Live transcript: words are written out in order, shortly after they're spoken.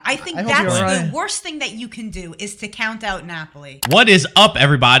I think I hope that's you're the right. worst thing that you can do is to count out Napoli. What is up,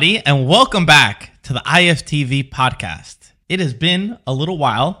 everybody, and welcome back to the IFTV podcast. It has been a little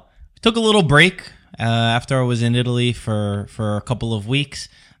while. We took a little break after I was in Italy for a couple of weeks.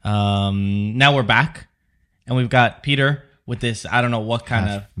 Now we're back, and we've got Peter with this. I don't know what kind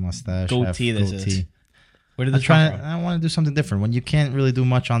of mustache goatee this is. goatee. Where did this come from? I want to do something different. When you can't really do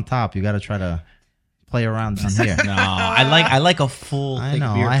much on top, you got to try to play around down here. No, I like a full. I thick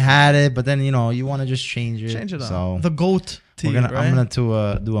know. beard. I had it, but then you want to just change it. Change it up. So The goat tea, I'm right?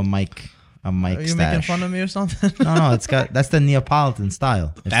 gonna do a mic Are you stash. making fun of me or something? No, that's the Neapolitan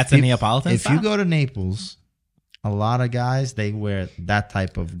style. That's the Neapolitan If style? you go to Naples, a lot of guys they wear that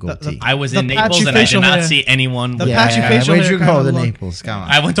type of goatee. I was The in Naples patchy and I did facial not hair. see anyone. The with patchy that. facial Where'd hair you kind go of to look. Naples? Come on.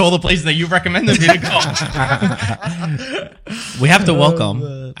 I went to all the places that you recommended me to go. We have to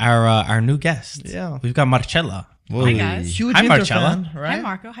welcome our new guest. Yeah. We've got Marcella. Hi, guys. Huge Hi, Inter Marcella. fan, right? Hi,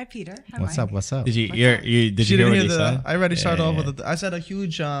 Marco. Hi, Peter. Hi, What's Mike. up? What's up? Did you What's hear? up? Did She you hear didn't what hear he the. said? I already started off Yeah. with. I said a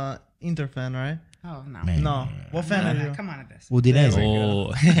huge Inter fan, right? Oh, no. Man. No. What fan are you? Come on, Abyss. Udinese.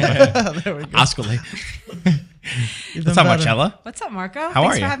 Oh, There we go. Ascoli. Even What's up, better. Marcella? What's up, Marco? How Thanks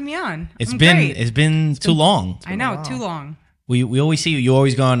are for you? having me on. It's I'm been great. too long. I know, too long. We always see you. You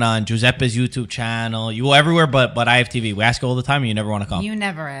always going on Giuseppe's YouTube channel. You go everywhere, but IFTV. We ask you all the time, and you never want to come. You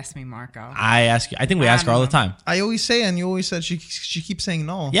never ask me, Marco. I ask you. I think we ask her all the time. I always say, and you always said she keeps saying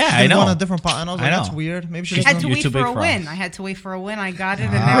no. Yeah, She's I gonna go know. on a different pot, and I was I like, know. that's weird. Maybe she She's I had doesn't. to You're wait too for big a for win. us. I had to wait for a win. I got it,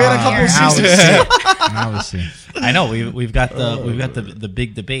 and We now had a I'm couple here. of seasons. Now we see. I know we've got the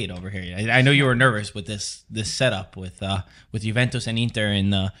big debate over here. I know you were nervous with this setup with Juventus and Inter in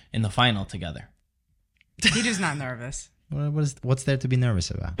the final together. Peter's not nervous. What's there to be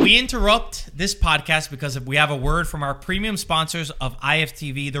nervous about? We interrupt this podcast because we have a word from our premium sponsors of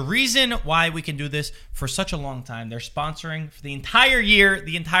IFTV. The reason why we can do this for such a long time, they're sponsoring for the entire year,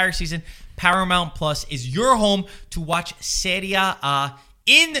 the entire season. Paramount Plus is your home to watch Serie A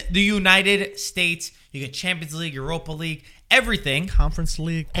in the United States. You get Champions League, Europa League, everything. Conference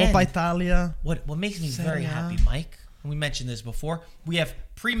League, And- Coppa Italia. What makes me Serie very A. happy, Mike, and we mentioned this before, we have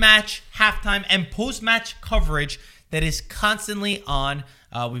pre-match, halftime, and post-match coverage that is constantly on.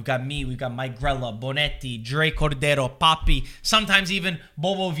 We've got me, we've got Mike Grella, Bonetti, Dre Cordero, Papi, sometimes even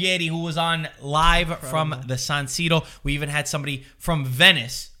Bobo Vieri, who was on live from the San Siro. We even had somebody from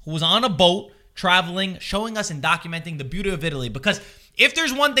Venice who was on a boat traveling, showing us and documenting the beauty of Italy. Because if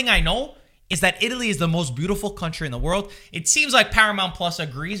there's one thing I know, is that Italy is the most beautiful country in the world. It seems like Paramount Plus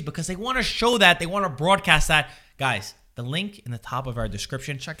agrees because they want to show that, they want to broadcast that. Guys, the link in the top of our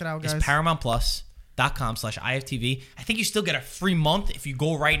description. Check it out, is guys. ParamountPlus.com/IFTV. I think you still get a free month if you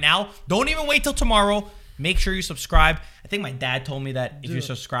go right now. Don't even wait till tomorrow. Make sure you subscribe. I think my dad told me that if you Dude,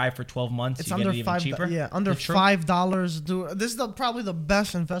 subscribe for 12 months, It's you get under it even cheaper. Yeah, under Is it true? $5. Dude, this is probably the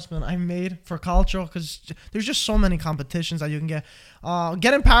best investment I made for culture because there's just so many competitions that you can get.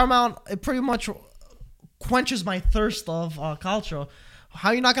 Getting Paramount, it pretty much quenches my thirst of culture.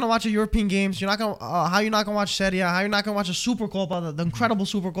 How you not gonna watch a European games? You're not gonna. How you not gonna watch Serie A? How you not gonna watch a Supercoppa, the incredible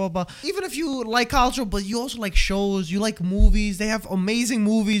Supercoppa? Even if you like culture, but you also like shows, you like movies. They have amazing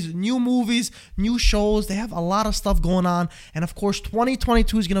movies, new shows. They have a lot of stuff going on, and of course,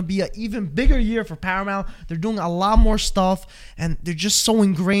 2022 is gonna be an even bigger year for Paramount. They're doing a lot more stuff, and they're just so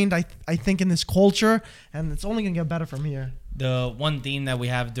ingrained, I think, in this culture, and it's only gonna get better from here. The one theme that we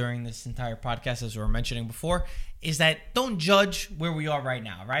have during this entire podcast, as we were mentioning before, is that don't judge where we are right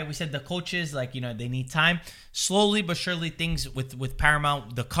now, right? We said the coaches, they need time. Slowly but surely, things with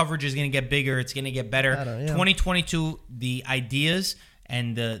Paramount, the coverage is going to get bigger. It's going to get better. Yeah. 2022, the ideas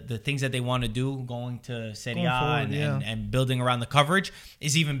and the things that they want to do going to Serie A Going forward, and building around the coverage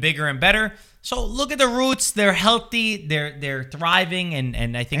is even bigger and better. So look at the roots. They're healthy. They're thriving,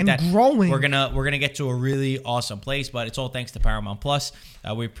 and I think And that growing. we're gonna get to a really awesome place. But it's all thanks to Paramount Plus.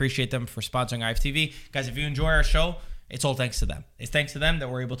 We appreciate them for sponsoring IFTV, guys. If you enjoy our show, it's all thanks to them. It's thanks to them that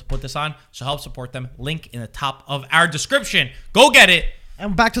we're able to put this on. So help support them. Link in the top of our description. Go get it.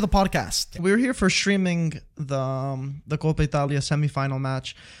 And back to the podcast. We were here for streaming the Coppa Italia semifinal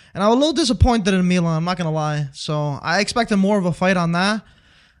match, and I was a little disappointed in Milan. I'm not gonna lie. So I expected more of a fight on that,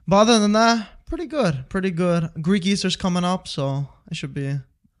 but other than that, pretty good. Greek Easter's coming up, so it should be.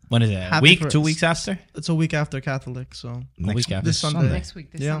 When is it? Happy for 2 us. weeks after? It's a week after Catholic, so week after. this Sunday. Next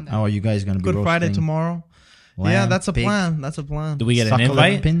week, this Yeah. Sunday. How are you guys gonna be Good Friday roasting tomorrow. lamb, Yeah, that's a pig, plan. That's a plan. Do we get an suckling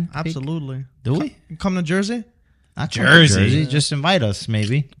invite? pig? Absolutely. Do we? Come to Jersey, Not come to Jersey. Just invite us,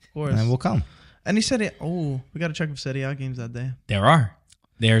 maybe, of course. and we'll come. And he said, "Oh, we got to check if Serie A games that day." There are.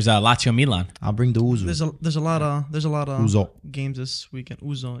 There's Lazio Milan. I'll bring the Uzo. There's a lot of Uzo. games this weekend.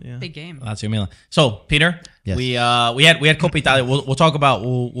 Uzo, yeah. Big game. Lazio Milan. So Peter, Yes. we had Coppa Italia. We'll talk about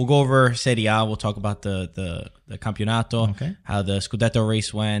we'll go over Serie A. We'll talk about the Campionato. Okay. How the Scudetto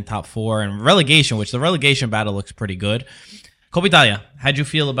race went, top 4, and relegation. Which the relegation battle looks pretty good. Coppa Italia. How'd you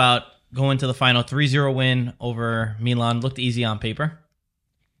feel about going to the final? 3-0 win over Milan. Looked easy on paper.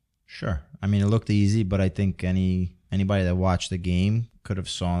 Sure. I mean, it looked easy, but I think anybody that watched the game could have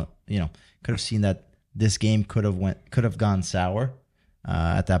seen that this game could have gone sour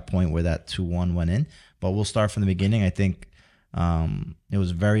at that point where that 2-1 went in. But we'll start from the beginning. I think it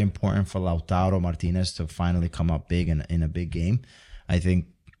was very important for Lautaro Martinez to finally come up big in a big game. I think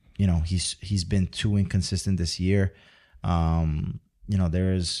he's been too inconsistent this year.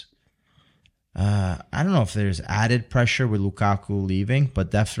 There's I don't know if there's added pressure with Lukaku leaving,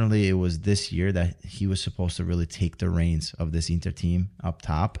 but definitely it was this year that he was supposed to really take the reins of this Inter team up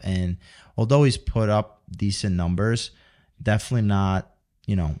top. And although he's put up decent numbers, definitely not,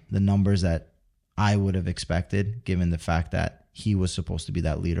 the numbers that I would have expected, given the fact that he was supposed to be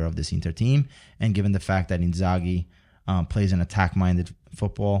that leader of this Inter team, and given the fact that Inzaghi plays an attack-minded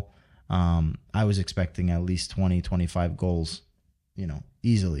football. I was expecting at least 20, 25 goals,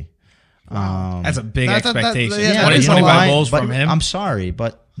 easily. That's a big That- that- that- expectation. yeah, 20, that is a 25 lot, goals but from him. I'm sorry,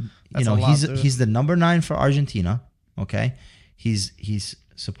 but That's a lot, dude. he's the number 9 for Argentina. Okay, he's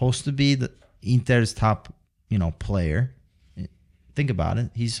supposed to be the Inter's top player. Think about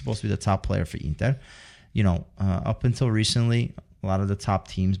it. He's supposed to be the top player for Inter. Up until recently, a lot of the top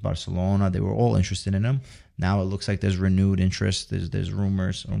teams, Barcelona, they were all interested in him. Now it looks like there's renewed interest. There's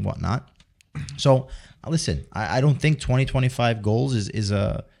rumors and whatnot. So listen, I don't think 25 goals is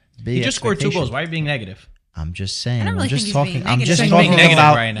a big. He just scored 2 expectation. goals. Why are you being negative? I'm just saying. I don't really I'm just think he's talking. being I'm negative. just He's Being talking negative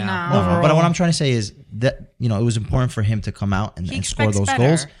about right now. No. No, Overall. but what I'm trying to say is that it was important for him to come out and score expects those better.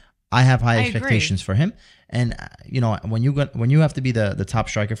 goals. I have high I agree. expectations for him, and when you have to be the top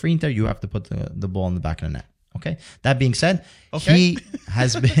striker for Inter, you have to put the ball in the back of the net. Okay. That being said, Okay. he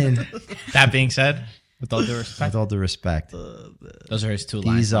has been. That being said, with all due respect, With all due respect, those are his 2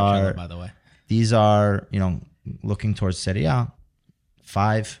 lines. These on are- Trello, by the way. these are looking towards Serie A.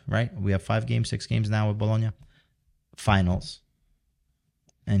 5, right? We have 5 games, 6 games now with Bologna. Finals,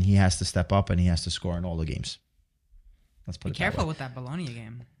 and he has to step up and he has to score in all the games. Let's put Be it that way. careful with that Bologna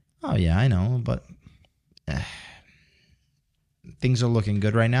game. Oh yeah, I know, but things are looking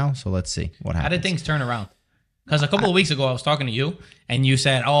good right now. So let's see what How happens. did things turn around? Because a couple of weeks ago, I was talking to you, and you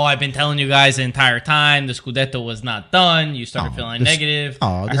said, "Oh, I've been telling you guys the entire time the Scudetto was not done." You started Oh, feeling this- negative.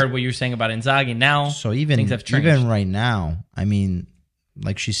 oh, I this- heard what you were saying about Inzaghi. Now, So even things have changed. even right now, I mean,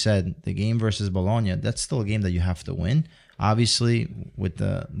 like she said, the game versus Bologna, that's still a game that you have to win. Obviously, with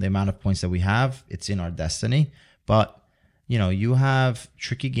the amount of points that we have, it's in our destiny. But you have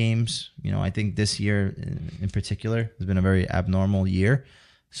tricky games. I think this year in particular has been a very abnormal year.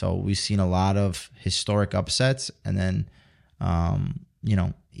 So we've seen a lot of historic upsets, and then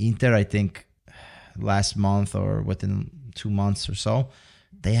Inter, I think last month or within 2 months or so,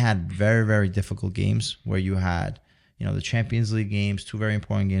 they had very, very difficult games where you had the Champions League games, 2 very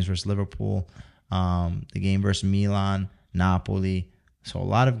important games versus Liverpool, the game versus Milan, Napoli. So a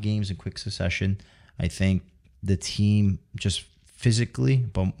lot of games in quick succession. I think the team just physically,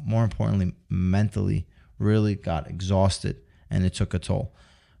 but more importantly, mentally, really got exhausted, and it took a toll.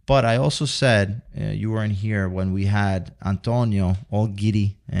 But I also said, you weren't here when we had Antonio all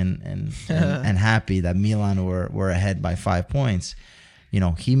giddy and happy that Milan were ahead by 5 points.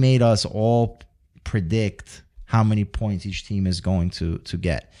 He made us all predict how many points each team is going to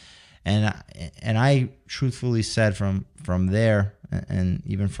get. And I truthfully said from there, and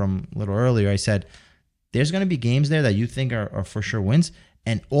even from a little earlier, I said, there's going to be games there that you think are for sure wins,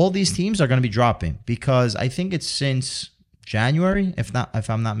 and all these teams are going to be dropping, because I think it's since January, if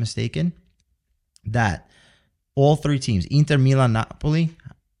I'm not mistaken, that all 3 teams, Inter, Milan, Napoli,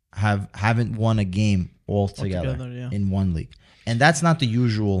 haven't won a game altogether Altogether, yeah. in one league. And that's not the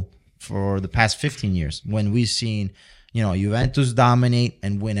usual for the past 15 years, when we've seen Juventus dominate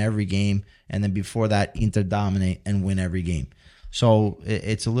and win every game, and then before that Inter dominate and win every game. So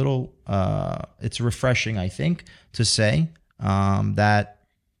it's a little it's refreshing, I think, to say that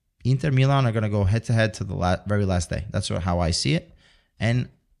Inter Milan are going to go head-to-head to the very last day. That's how I see it. And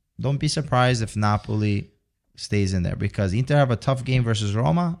don't be surprised if Napoli stays in there, because Inter have a tough game versus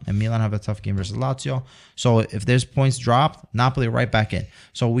Roma and Milan have a tough game versus Lazio. So if there's points dropped, Napoli right back in.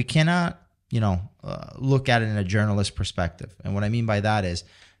 So we cannot, look at it in a journalist perspective. And what I mean by that is,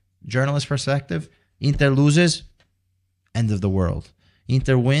 journalist perspective, Inter loses, end of the world.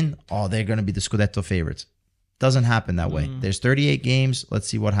 Inter win, they're going to be the Scudetto favorites. Doesn't happen that way. There's 38 games. Let's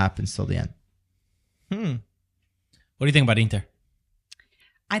see what happens till the end. What do you think about Inter?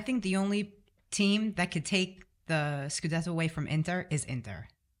 I think the only team that could take the Scudetto away from Inter is Inter.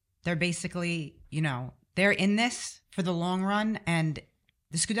 They're basically, they're in this for the long run, and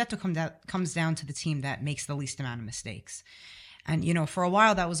the Scudetto comes down to the team that makes the least amount of mistakes. And, for a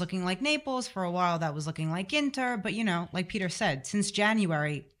while that was looking like Naples. For a while that was looking like Inter. But, like Peter said, since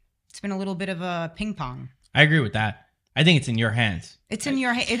January, it's been a little bit of a ping pong. I agree with that. I think it's in your hands. It's in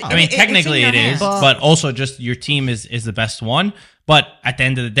your hands. I mean, technically it is, but also just your team is the best one. But at the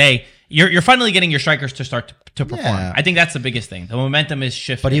end of the day, you're finally getting your strikers to start to perform. Yeah. I think that's the biggest thing. The momentum is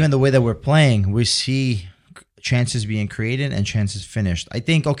shifting. But even the way that we're playing, we see chances being created and chances finished. I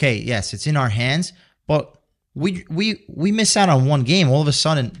think, okay, yes, it's in our hands, but we miss out on one game. All of a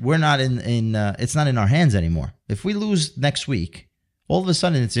sudden, we're not it's not in our hands anymore. If we lose next week, all of a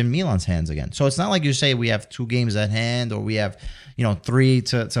sudden it's in Milan's hands again. So it's not like you say we have 2 games at hand or we have 3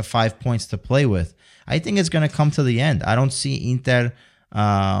 to 5 points to play with. I think it's going to come to the end. I don't see Inter.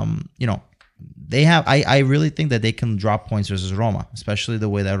 They have. I really think that they can drop points versus Roma, especially the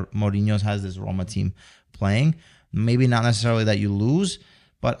way that Mourinho has this Roma team playing. Maybe not necessarily that you lose,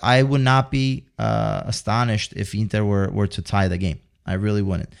 but I would not be astonished if Inter were to tie the game. I really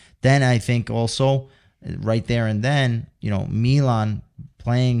wouldn't. Then I think also right there and then, Milan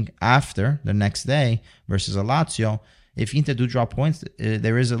playing after the next day versus a Lazio. If Inter do drop points,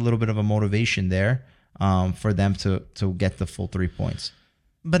 there is a little bit of a motivation there for them to get the full 3 points.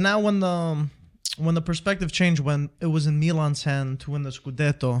 But now when the perspective changed, when it was in Milan's hand to win the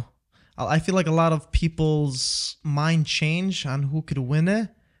Scudetto, I feel like a lot of people's mind changed on who could win it.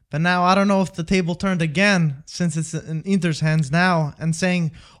 But now I don't know if the table turned again since it's in Inter's hands now and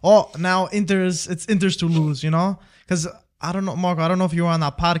saying, oh, now it's Inter's to lose, Because I don't know, Marco, I don't know if you were on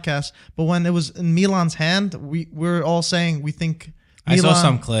that podcast, but when it was in Milan's hand, we're all saying we think Milan, I saw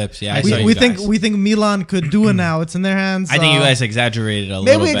some clips. Yeah, we think Milan could do it now. It's in their hands. I think you guys exaggerated a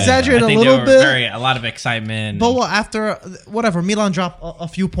little bit. Maybe exaggerated I think a little bit. A lot of excitement. But after whatever Milan dropped a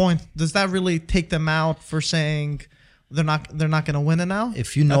few points, does that really take them out for saying they're not going to win it now?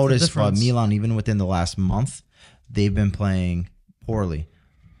 If you notice, Milan, even within the last month, they've been playing poorly.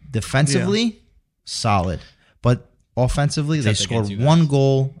 Defensively, solid, but offensively, they scored 1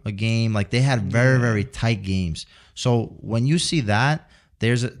 goal a game. Like they had very, very tight games. So when you see that, they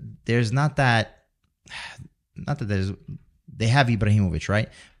have Ibrahimovic, right?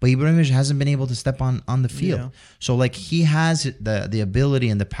 But Ibrahimovic hasn't been able to step on the field. Yeah. So like he has the ability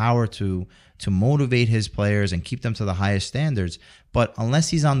and the power to motivate his players and keep them to the highest standards. But unless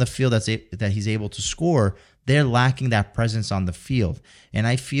he's on the field that he's able to score, they're lacking that presence on the field. And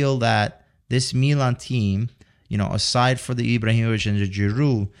I feel that this Milan team, aside for the Ibrahimovic and the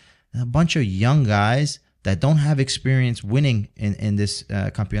Giroud, a bunch of young guys that don't have experience winning in this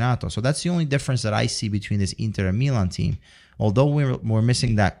Campionato. So that's the only difference that I see between this Inter and Milan team. Although we're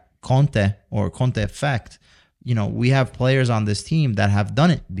missing that Conte effect, we have players on this team that have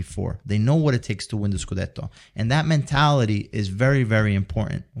done it before. They know what it takes to win the Scudetto. And that mentality is very, very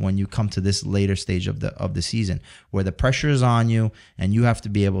important when you come to this later stage of the season, where the pressure is on you and you have to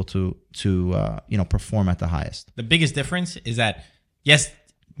be able to perform at the highest. The biggest difference is that, yes,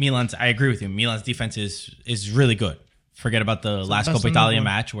 I agree with you. Milan's defense is really good. Forget about the last Coppa Italia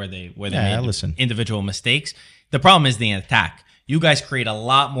match where they made individual mistakes. The problem is the attack. You guys create a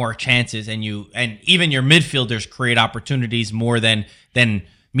lot more chances, and even your midfielders create opportunities more than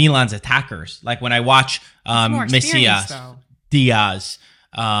Milan's attackers. Like when I watch Messias, Diaz,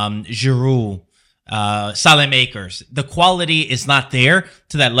 Giroud, Salamakers, the quality is not there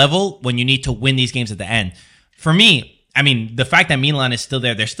to that level when you need to win these games at the end. For me, I mean, the fact that Milan is still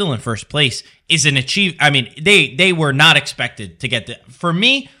there, they're still in first place, is an achievement. I mean, they were not expected to get there. For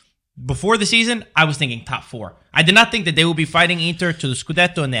me, before the season, I was thinking top 4. I did not think that they would be fighting Inter to the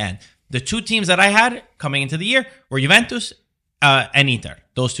Scudetto in the end. The 2 teams that I had coming into the year were Juventus and Inter.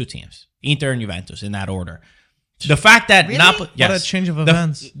 Those 2 teams, Inter and Juventus, in that order. The fact that really? What a change of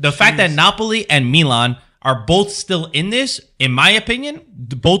events. The fact that Napoli and Milan are both still in this, in my opinion,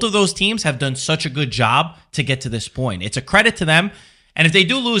 both of those teams have done such a good job to get to this point. It's a credit to them. And if they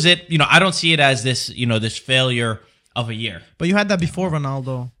do lose it, I don't see it as this, this failure of a year. But you had that before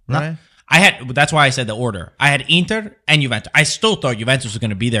Ronaldo, right? That's why I said the order. I had Inter and Juventus. I still thought Juventus was going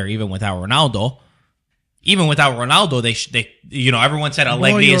to be there even without Ronaldo. Even without Ronaldo, they everyone said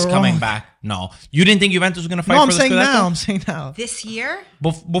Allegri is coming back. No, you didn't think Juventus was going to fight for the Scudetto? I'm saying now. This year?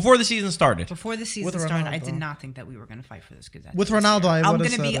 Before the season started. Before the season started, I did not think that we were going to fight for the Scudetto. With Ronaldo,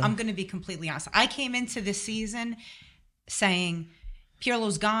 I'm going to be completely honest. I came into this season saying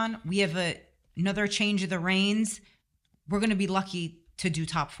Pirlo's gone. We have another change of the reins, we're going to be lucky to do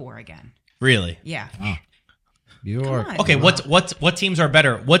top 4 again. Really? Yeah. You Come are on. Okay, what teams are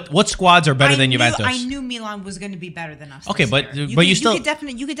better? What squads are better than Juventus? I knew Milan was going to be better than us. Okay, this but- year. but you still-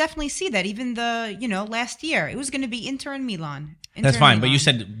 you could definitely see that. Even last year, it was going to be Inter and Milan. That's fine, but you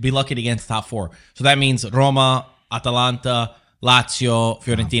said be lucky to get into top 4. So that means Roma, Atalanta, Lazio,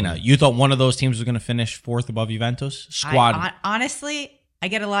 Fiorentina. You thought one of those teams was going to finish 4th above Juventus? Squad. Honestly, I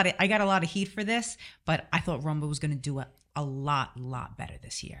got a lot of heat for this, but I thought Roma was going to do a lot better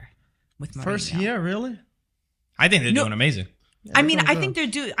this year with Mourinho. First year, really? I think they're No. doing amazing. I mean, doing I good.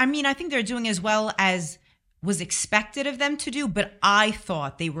 think they're doing as well as was expected of them to do, but I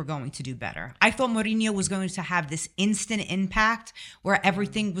thought they were going to do better. I thought Mourinho was going to have this instant impact where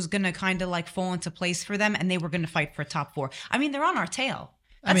everything was going to kind of like fall into place for them and they were going to fight for top 4. I mean, they're on our tail.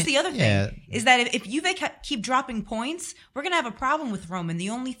 That's the other thing, yeah. is that if Juve keep dropping points, we're going to have a problem with Rome. And the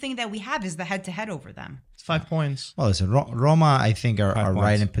only thing that we have is the head-to-head over them. It's 5 points. Well, listen, Roma, I think are points.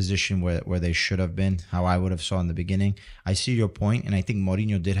 right in position where they should have been. How I would have saw in the beginning. I see your point, and I think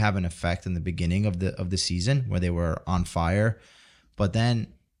Mourinho did have an effect in the beginning of the season where they were on fire, but then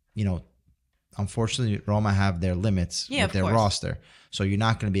unfortunately, Roma have their limits Yeah, with of their course. roster, so you're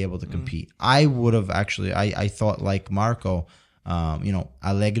not going to be able to compete. I would have actually, I thought like Marco,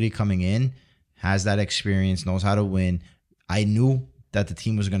 Allegri coming in has that experience, knows how to win. I knew that the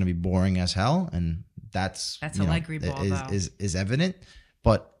team was going to be boring as hell, and that's Allegri ball, though. is evident.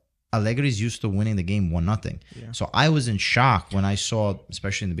 But Allegri's used to winning the game 1-0. So I was in shock when I saw,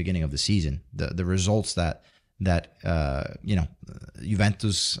 especially in the beginning of the season, the results that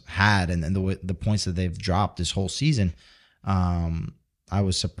Juventus had and the points that they've dropped this whole season. I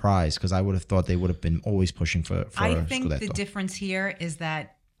was surprised because I would have thought they would have been always pushing for I think Scudetto. the difference here is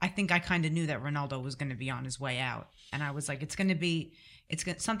that I think I kind of knew that Ronaldo was going to be on his way out. And I was like,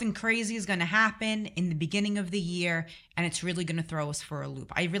 something crazy is going to happen in the beginning of the year, and it's really going to throw us for a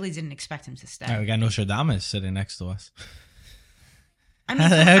loop. I really didn't expect him to stay. We got Nostradamus sitting next to us. I mean,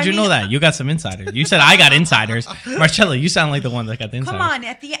 How'd you know that? You got some insiders. You said I got insiders. Marcello, you sound like the one that got the insiders. Come on,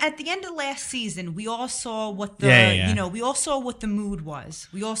 at the end of last season, we all saw what the we all saw what the mood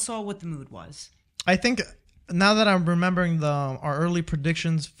was. I think now that I'm remembering our early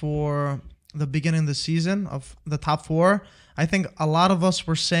predictions for the beginning of the season of the top 4, I think a lot of us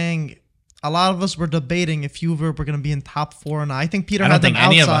were debating if Juve were going to be in top 4 or not. I think Peter I don't had them think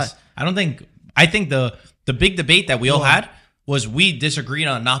any of outside. us. I think the big debate that we all had was we disagreed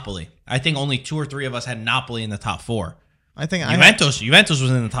on Napoli. I think only 2 or 3 of us had Napoli in the top 4. I think Juventus was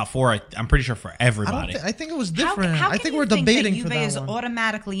in the top 4. I'm pretty sure for everybody. I think it was How different. can I think you we're think debating that for Juve that is one.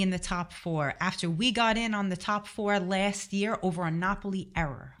 automatically in the top 4 after we got in on the top 4 last year over a Napoli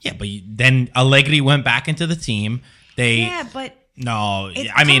error? Yeah, but then Allegri went back into the team. Yeah, but No, It's,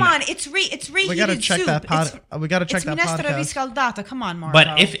 I mean, come on, it's reheated We gotta check soup. that we gotta check It's that minestra podcast. riscaldata. Come on, Marco.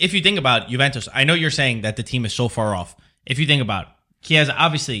 but if you think about Juventus, I know you're saying that the team is so far off. If you think about Chiesa,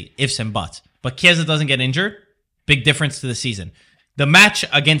 obviously ifs and buts, but Chiesa doesn't get injured, big difference to the season. The match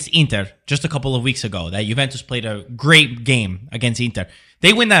against Inter just a couple of weeks ago, that Juventus played a great game against Inter.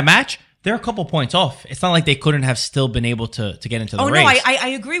 They win that match, they're a couple points off. It's not like they couldn't have still been able to get into the race. no, I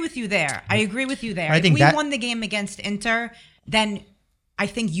agree with you there. I if think we that- won the game against Inter, then I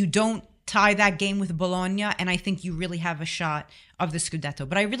think you don't tie that game with Bologna, and I think you really have a shot of the Scudetto.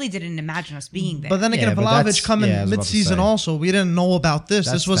 But I really didn't imagine us being there. But then again, Yeah, but Vlahovic that's- coming yeah, I was about to mid-season say. also. We didn't know about this.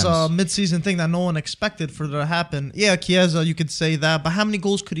 That This was a stems- mid-season thing that no one expected for it to happen. Yeah, Chiesa, you could say that, but how many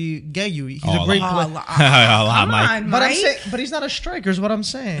goals could he get you? He's a great player. Come on, But I'm Mike. saying, but he's not a striker. Is what I'm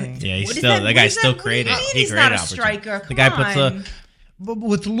saying. Yeah, he's What is still that- the what guy's is still that- what do you creative. mean He he's created not a opportunity. striker? The guy Come puts on. But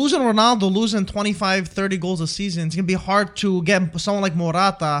with losing Ronaldo, losing 25, 30 goals a season, it's gonna be hard to get someone like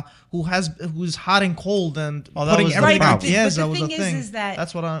Morata, who's hot and cold, and Oh, that putting was the everything on problem. Chiesa But the was a thing thing. is that-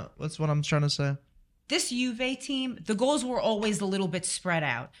 that's what I'm trying to say. This Juve team, the goals were always a little bit spread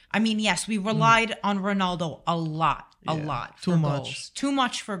out. I mean, yes, we relied on Ronaldo a lot too for much. goals. Too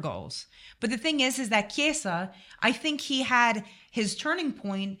much for goals. But the thing is that Chiesa, I think he had his turning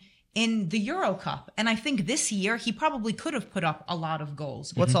point in the Euro Cup. And I think this year he probably could have put up a lot of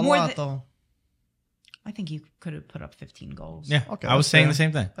goals. What's a More lot than- though? I think he could have put up 15 goals. Yeah, Okay, I was that's saying fair. the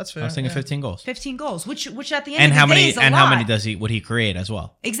same thing. That's I was fair, thinking yeah. 15 goals. 15 goals, which at the end And of how the day many is a and lot. how many would he create as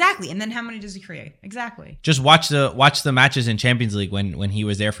well? Exactly. And then how many does he create? Exactly. Just watch the matches in Champions League when he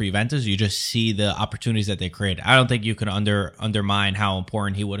was there for Juventus. You just see the opportunities that they created. I don't think you could undermine how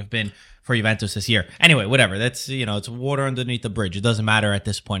important he would have been for Juventus this year. Anyway, whatever. That's it's water underneath the bridge. It doesn't matter at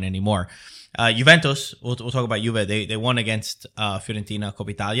this point anymore. Juventus. We'll talk about Juve. They won against Fiorentina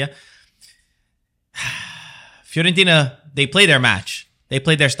Coppa Italia. Fiorentina, they play their match. They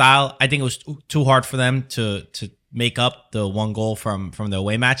played their style. I think it was too hard for them to make up the one goal from the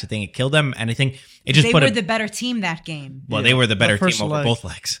away match. I think it killed them, and I think it just They put were it. the better team that game. Well, they were the better first team over leg. both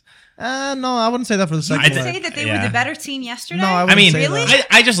legs. No, I wouldn't say that for the second I'd leg. say that they Yeah. were the better team yesterday. No, I I wouldn't mean, say really? that.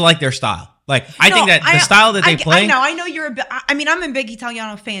 I just like their style. Like, I No, think that the style that they play. I know you're I mean, I'm a big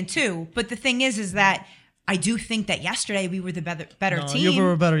Italiano fan too, but the thing is that I do think that yesterday we were the better No, team. you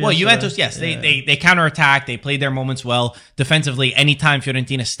were better. Well, yesterday. Juventus, yes, they counterattacked. They played their moments well defensively. Anytime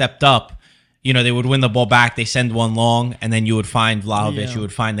Fiorentina stepped up, they would win the ball back. They send one long, and then you would find Vlahovic. Yeah. You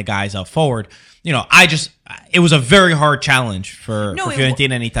would find the guys up forward. It was a very hard challenge for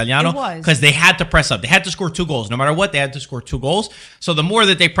Fiorentina and Italiano it was. because they had to press up. They had to score 2 goals. No matter what, they had to score 2 goals. So the more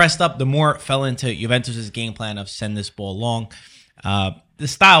that they pressed up, the more it fell into Juventus's game plan of send this ball long. The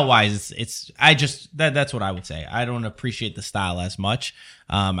style wise, that's what I would say. I don't appreciate the style as much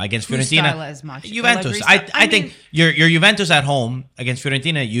against Whose Fiorentina. style as much? Juventus. Allegri's style? I think your Juventus at home against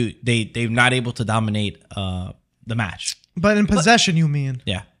Fiorentina, they're not able to dominate the match. But in possession, you mean?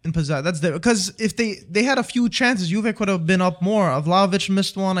 Yeah. In possession, that's because if they had a few chances, Juve could have been up more. Vlahovic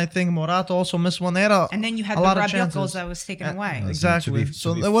missed one, I think. Morato also missed one. They had and then you had a the lot of Rabiot chances. goals that was taken away. Exactly.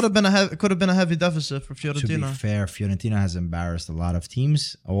 To be It would have been it could have been a heavy deficit for To be Fiorentina. fair, Fiorentina has embarrassed a lot of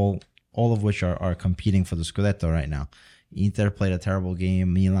teams, all of which are competing for the Scudetto right now. Inter played a terrible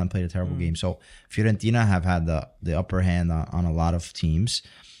game. Milan played a terrible game. So Fiorentina have had the upper hand on a lot of teams.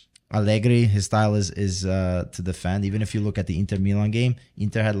 Allegri, his style is to defend. Even if you look at the Inter Milan game,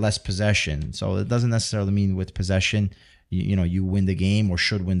 Inter had less possession. So it doesn't necessarily mean with possession, you win the game or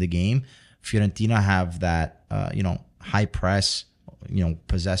should win the game. Fiorentina have that, high press,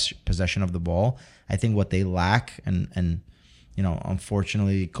 possession of the ball. I think what they lack, and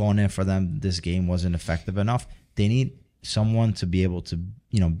unfortunately, Kone for them, this game wasn't effective enough. They need someone to be able to,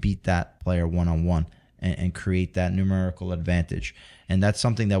 beat that player one-on-one and create that numerical advantage. And that's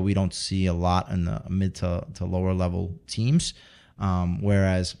something that we don't see a lot in the mid to lower level teams.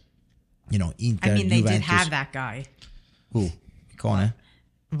 Whereas, Inter, I mean, they Juventus, did have that guy. Who? Kone?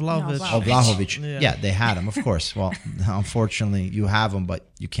 Vlahovic. No, Oh, Vlahovic. Yeah. Yeah, they had him, of course. Well, unfortunately, you have him, but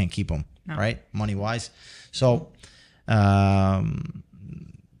you can't keep him, right? Money-wise. So,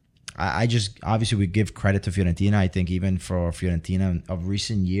 I just, obviously, we give credit to Fiorentina. I think even for Fiorentina of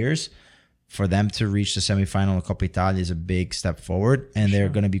recent years, for them to reach the semifinal of Coppa Italia is a big step forward, and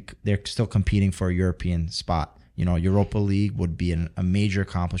they're still competing for a European spot. Europa League would be a major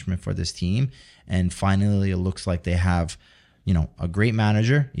accomplishment for this team, and finally, it looks like they have, a great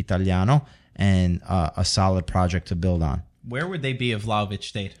manager, Italiano, and a solid project to build on. Where would they be if Vlahovic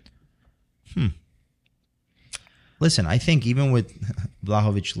stayed? Listen, I think even with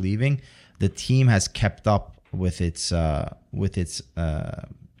Vlahovic leaving, the team has kept up with its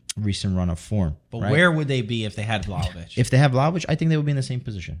recent run of form. But right? where would they be if they had Vlahovic? If they have Vlahovic, I think they would be in the same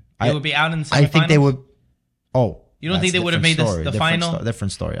position. They would be out in the semifinals? I think they would. Oh, You don't think that's they would have made different the story, final?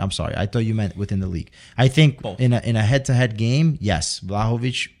 Different story. I'm sorry. I thought you meant within the league. I think Both. in a head-to-head game, yes,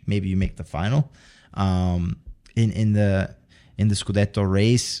 Vlahovic, maybe you make the final. In the Scudetto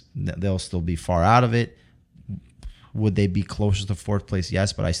race, they'll still be far out of it. Would they be closer to fourth place?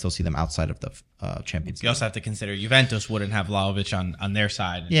 Yes, but I still see them outside of the Champions You League. also have to consider Juventus wouldn't have Vlahovic on their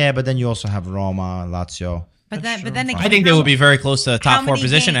side. Yeah, but then you also have Roma, Lazio. But then again, I think they would be very close to the How top 4 many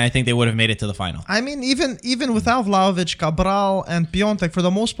position, games- and I think they would have made it to the final. I mean, even without Vlahovic, Cabral, and Piontek, for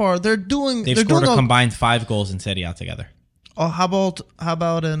the most part, they're doing. They've they're scored doing a combined 5 goals in Serie A together. Oh, how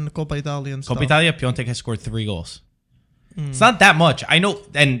about in Coppa Italia and stuff? Coppa Italia, Piontek has scored 3 goals. It's not that much. I know,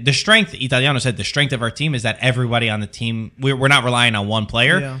 and the strength, Italiano said, the strength of our team is that everybody on the team, we're not relying on one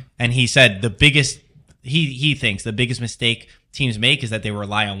player. Yeah. And he said he thinks the biggest mistake teams make is that they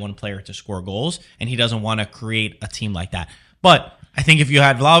rely on one player to score goals, and he doesn't want to create a team like that. But I think if you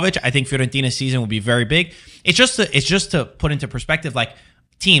had Vlahovic, I think Fiorentina's season would be very big. It's just to put into perspective, like,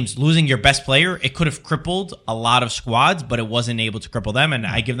 teams losing your best player, it could have crippled a lot of squads, but it wasn't able to cripple them. And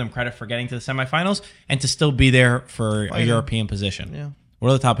I give them credit for getting to the semifinals and to still be there for a European position. Yeah. What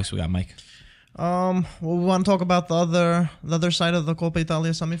are the topics we got, Mike? Well, we want to talk about the other side of the Coppa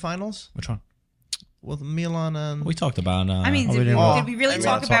Italia semifinals Which one? with Milan and. We talked about. I mean, we did didn't- we really I mean,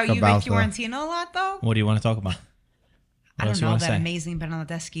 talk talk about Juve about the- Fiorentina a lot, though? what do you want to talk about? I What else don't you know, wanna that say? amazing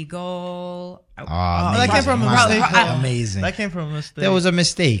Bernardeschi goal. that came from a Wow. mistake. though. Amazing. That came from a mistake. That was a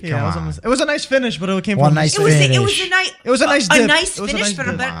mistake. Yeah, Come it was, on. it was a nice finish, but it came One from a nice mistake. It was finish. a nice. It was a nice dip. nice It was a finish nice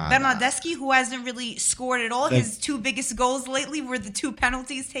for dip. Bernardeschi, who hasn't really scored at all. His 2 biggest goals lately were the 2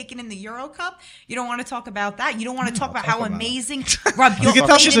 penalties taken in the Euro Cup. You don't want to talk about that. You don't want to talk about how amazing Rabiot You can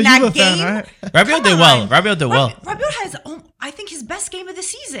tell she's played a in that Juve fan, game. right? Rabiot did well. Rabiot did well. Rabiot has, I think, his best game of the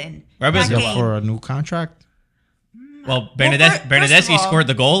season. Rabiot's that good game. For a new contract? Well, Well, first of Bernadeschi all- scored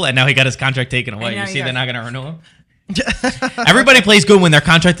the goal, and now he got his contract taken away. know, You see, yeah. they're not going to renew him. Everybody plays good when their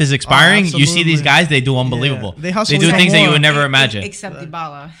contract is expiring. You see these absolutely. guys; they do unbelievable. Yeah. They hustle do even things that you more. would never imagine. Except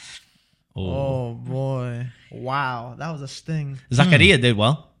Dybala. Oh boy! Wow, that was a sting. Zakaria did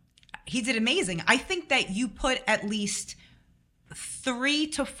well. He did amazing. I think that you put at least 3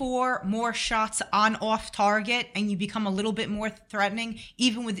 to 4 more shots on off target and you become a little bit more threatening,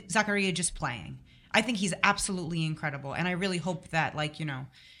 even with Zakaria just playing. I think he's absolutely incredible. And I really hope that, like, you know,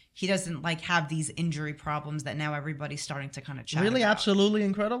 he doesn't like have these injury problems that now everybody's starting to kind of chat Really, about. absolutely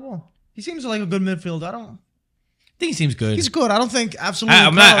incredible. He seems like a good midfielder. I think he seems good. He's good. I don't think absolutely. I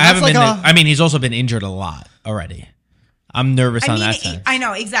incredible. haven't That's been. like I mean, he's also been injured a lot already. I'm nervous on that sense. I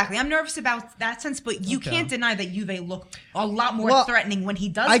know, exactly. I'm nervous about that sense, but you can't deny that Juve look a lot more Well, threatening when he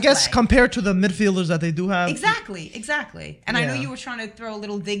does I guess play. compared to the midfielders that they do have. Exactly. And I know Yeah. you were trying to throw a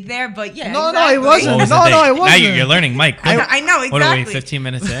little dig there, but yeah. No, exactly. it wasn't. What was No, the no, thing? it wasn't. Now you're learning, Mike. I know, What are we? exactly. 15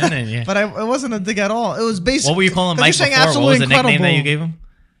 minutes in, and yeah. But it wasn't a dig at all. It was basically. What were you calling 'cause Mike you're saying before? What was the absolutely nickname that you incredible. gave him?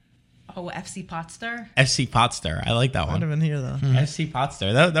 Oh, FC Potster? FC Potster. I like that I one. didn't even hear that. FC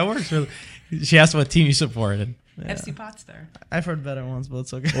Potster. That works really. She asked what team you supported. FC Potster. I've heard better ones, but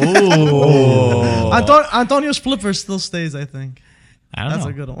it's okay. Oh, Antonio's flipper still stays, I think. I don't That's know.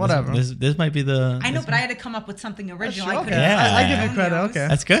 a good one. Whatever. This might be the. I know, but I had to come up with something original. I Okay, couldn't Yeah. find I give you Antonio's. credit. Okay,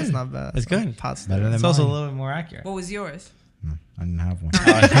 That's good. It's not bad. That's good. Pots Better than It's also a mine. little bit more accurate. What was yours? I didn't have one.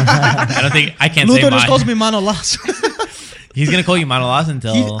 I don't think I can't say Luther just calls mine. me Manolas. He's gonna call you Manolas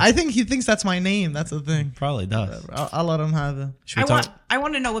until I think he thinks that's my name. That's the thing. probably does. I'll let him have it. Should we talk? I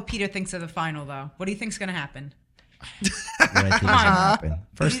want to know what Peter thinks of the final, though. What do you think's going to happen? What I think is gonna happen.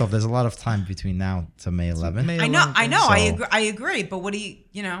 First off, there's a lot of time between now to May 11th. May I know. 11th. I agree. But what do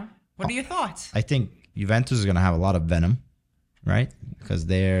what are your thoughts? I think Juventus is going to have a lot of venom, right? Because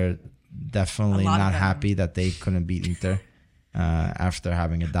they're definitely A lot of not venom. happy that they couldn't beat Inter after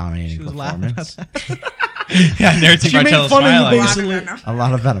having a dominating She was laughing performance. Yeah, I never see She made Marcello fun of you, smile like that. basically. A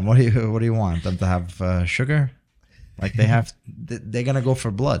lot of venom. What do you want them to have? Sugar? Like they have? They're going to go for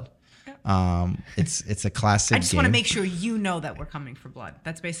blood. It's a classic. I just want to game. make sure you know that we're coming for blood.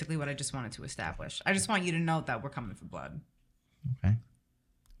 That's basically what I just wanted to establish. I just want you to know that we're coming for blood. Okay.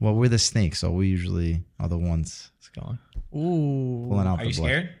 Well, we're the snakes, so we usually are the ones What's going? Ooh. pulling out Are the you blood.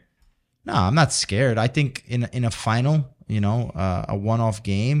 scared? No, I'm not scared. I think in a final, a one-off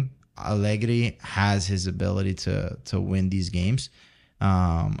game, Allegri has his ability to win these games.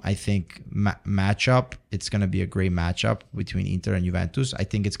 I think matchup, it's going to be a great matchup between Inter and Juventus. I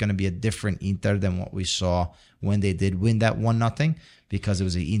think it's going to be a different Inter than what we saw when they did win that 1-0, because it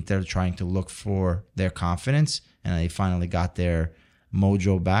was the Inter trying to look for their confidence, and they finally got their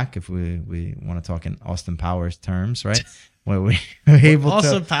mojo back, if we want to talk in Austin Powers terms, right? Where we were able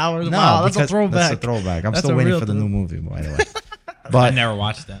Austin to... Powers. Wow, that's a because throwback. That's a throwback. I'm That's still a waiting real for the thing. new movie, by the way. I But never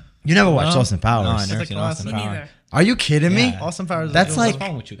watched that. you never watched No. Austin Powers. No, I never a seen classic. Austin Me Powers. neither. Are you kidding me? Yeah. Austin Powers. That's is like- What's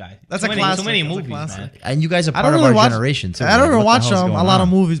wrong with you guys? That's too a many, classic. Too many That's a movies, classic. man. And you guys are I part don't of really our watch. generation too. I don't Like, even what watch the hell's a going lot of on?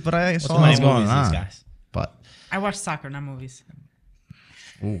 movies, but I saw. Too many What's going movies, on? these guys. But I watch soccer, not movies.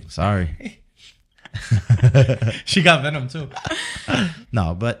 ooh, sorry. She got Venom too.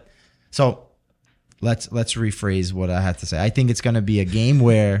 No, but so let's rephrase what I had to say. I think it's going to be a game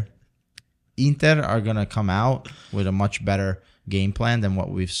where Inter are going to come out with a much better game plan than what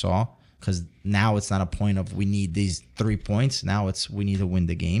we saw, because now it's not a point of we need these 3 points. Now it's we need to win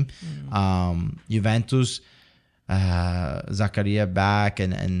the game. Juventus, Zakaria back,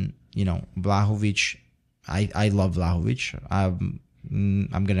 and Vlahovic. I love Vlahovic.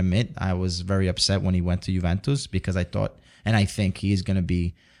 I'm gonna admit I was very upset when he went to Juventus, because I thought, and I think he's gonna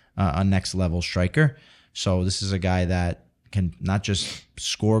be a next level striker. So this is a guy that can not just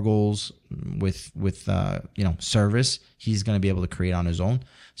score goals with service. He's gonna be able to create on his own.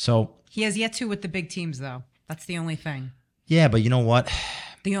 So He has yet to with the big teams, though. That's the only thing. yeah, but you know what?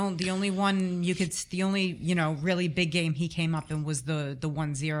 The only one the only really big game he came up in was the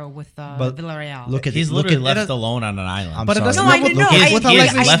 1-0 with Villarreal. Look at He's look literally at, left alone on an island. I'm But it sorry. doesn't No, I Look- didn't look know. at- I, with I-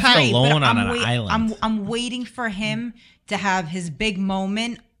 Allegri's I- left I- alone but on I'm an island. I'm waiting for him to have his big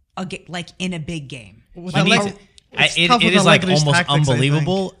moment, like in a big game. With He needs- Allegri- it's it tough with is like Allegri's almost tactics, I think.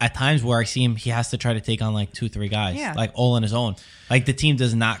 unbelievable at times where I see him. He has to try to take on like 2-3 guys, Yeah. like all on his own. Like the team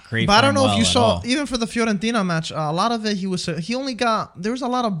does not create. But I for don't him know well if you at saw, all. even for the Fiorentina match, a lot of it he only got, there was a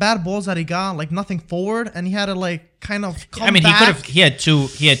lot of bad balls that he got, like nothing forward, and he had to like kind of come I mean, back. he could have.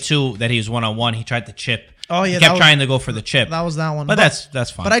 He had two that he was 1-on-1. He tried to chip. Oh, yeah, he that kept was- trying to go for the chip. That was that one. but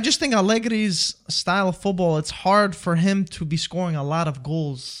that's fine. But I just think Allegri's style of football, it's hard for him to be scoring a lot of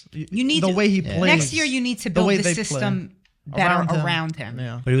goals. You need the to- way he plays. Next year, you need to the build way the they system better around him.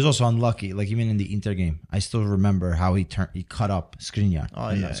 Yeah. But he was also unlucky. Like even in the Inter game, I still remember how he cut up Skriniar. Oh,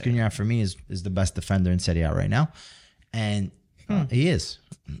 And yeah, Skriniar for me is the best defender in Serie A right now, and he is.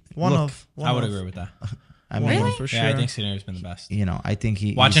 One Look, of. I would agree with that. I mean, Really? For sure. Yeah, I think Skriniar's been the best. you know, I think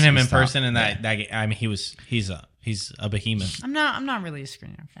Watching him in he's top. person and that game, I mean, he's a behemoth. I'm not really a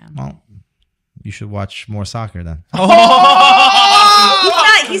Skriniar fan. Well, you should watch more soccer then.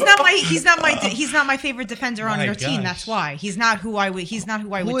 He's not my favorite defender on My your team. gosh. That's why he's not who I would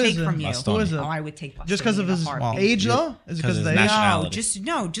Who take is it? from you. Bastoni. Who is it? Oh, I would take Bastoni Just because of in a his heartbeat. age, though? Is it because of the age?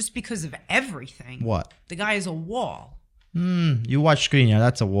 nationality. just because of everything. What? The guy is a wall. You watch Skriniar,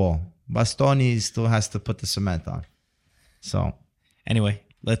 that's a wall. Bastoni still has to put the cement on. So Anyway,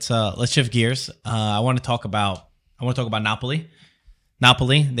 let's shift gears. I want to talk about Napoli.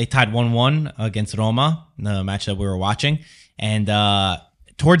 Napoli, they tied 1-1 against Roma, the match that we were watching. And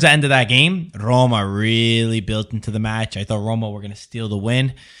towards the end of that game, Roma really built into the match. I thought Roma were going to steal the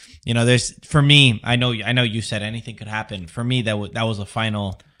win. You know, for me, I know you said anything could happen. For me, that was the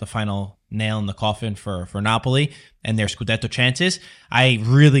final nail in the coffin for Napoli and their Scudetto chances. I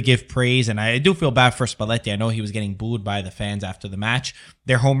really give praise, and I do feel bad for Spalletti. I know he was getting booed by the fans after the match.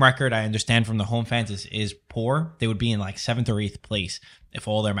 Their home record, I understand from the home fans, is poor. They would be in like 7th or 8th place if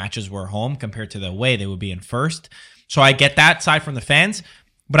all their matches were home compared to the away. They would be in 1st. So I get that side from the fans,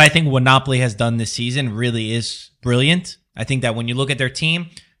 but I think what Napoli has done this season really is brilliant. I think that when you look at their team,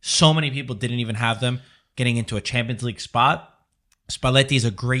 so many people didn't even have them getting into a Champions League spot. Spalletti is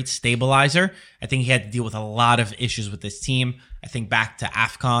a great stabilizer. I think he had to deal with a lot of issues with this team. I think back to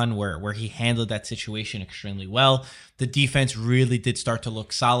AFCON where he handled that situation extremely well. The defense really did start to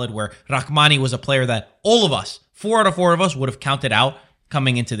look solid, where Rachmani was a player that all of us, 4 out of 4 of us, would have counted out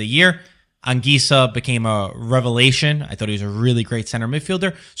coming into the year. Anguissa became a revelation. I thought he was a really great center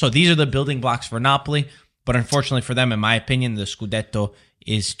midfielder. So these are the building blocks for Napoli. But unfortunately for them, in my opinion, the Scudetto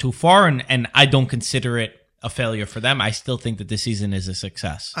is too far, and I don't consider it a failure for them. I still think that this season is a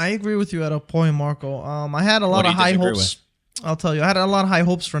success. I agree with you at a point, Marco. I had a lot What do of you high disagree hopes. I'll tell you, I had a lot of high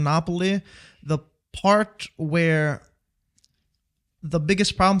hopes for Napoli. The part where the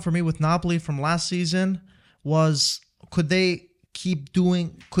biggest problem for me with Napoli from last season was could they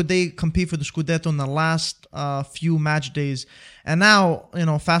compete for the Scudetto in the last few match days? And now,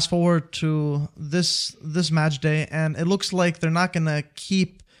 fast forward to this match day, and it looks like they're not gonna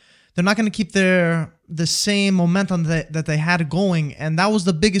keep the same momentum that they had going, and that was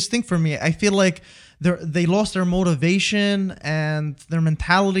the biggest thing for me. I feel like they lost their motivation and their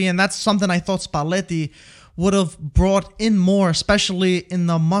mentality, and that's something I thought Spalletti would have brought in more, especially in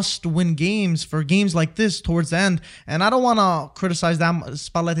the must-win games, for games like this towards the end. And I don't want to criticize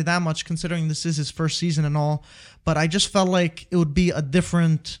Spalletti that much, considering this is his first season and all, but I just felt like it would be a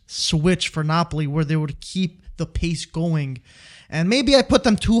different switch for Napoli where they would keep the pace going. And maybe I put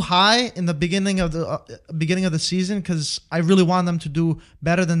them too high in the beginning of the season because I really want them to do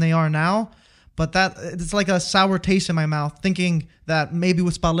better than they are now. But it's like a sour taste in my mouth, thinking that maybe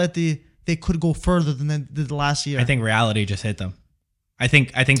with Spalletti they could go further than they did last year. I think reality just hit them. I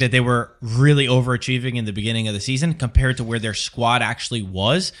think that they were really overachieving in the beginning of the season compared to where their squad actually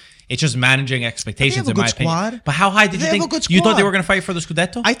was. It's just managing expectations, in my opinion. Squad. But how high did you think? You thought they were going to fight for the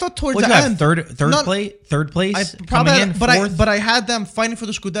Scudetto? I thought towards What the did you end, have? Third place. Coming in fourth? but I had them fighting for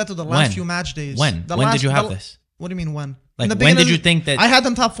the Scudetto the last When? few match days. When did you have this? What do you mean when? Like, In the when beginning did of you the- think that- I had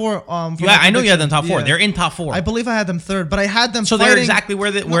them top 4? Yeah, I know you had them top 4. Yeah. They're in top 4. I believe I had them 3rd, but I had them. So fighting, they're exactly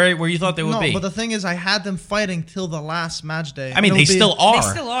where you thought they would no, be. but the thing is, I had them fighting till the last match day. I mean, It'll they be- still are. They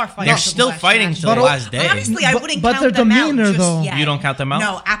still are fighting. They're till the still last fighting match. till the But last day. Honestly, I But- wouldn't but count their them out demeanor, just though. yet. You don't count them out?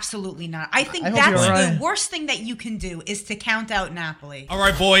 No, absolutely not. I think I hope that's you're the right. worst thing that you can do is to count out Napoli. All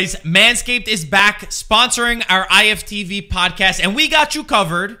right, boys. Manscaped is back sponsoring our IFTV podcast, and we got you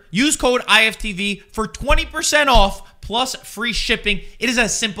covered. Use code IFTV for 20% off plus free shipping. It is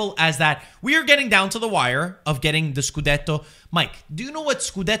as simple as that. We are getting down to the wire of getting the Scudetto. Mike, do you know what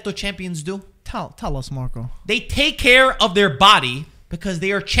Scudetto champions do? Tell us, Marco. They take care of their body because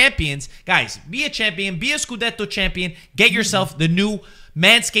they are champions. Guys, be a champion. Be a Scudetto champion. Get yourself the new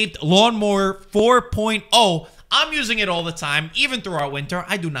Manscaped Lawnmower 4.0. I'm using it all the time, even throughout winter.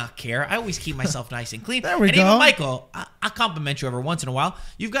 I do not care. I always keep myself nice and clean. There we and go. even Michael, I compliment you every once in a while.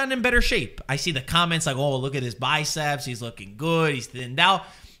 You've gotten in better shape. I see the comments like, oh, look at his biceps. He's looking good. He's thinned out.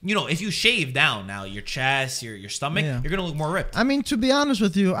 if you shave down now your chest, your stomach, Yeah. you're gonna look more ripped. I mean, to be honest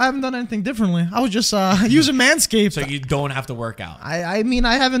with you, I haven't done anything differently. I was just using Manscaped. So you don't have to work out. I mean,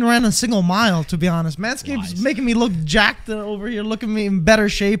 I haven't ran a single mile, to be honest. Manscaped's Lies. making me look jacked over here, looking at me in better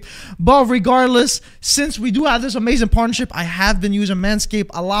shape. But regardless, since we do have this amazing partnership, I have been using Manscaped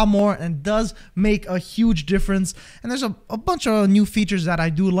a lot more, and it does make a huge difference. And there's a bunch of new features that I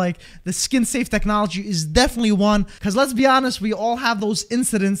do like. The skin safe technology is definitely one, because let's be honest, we all have those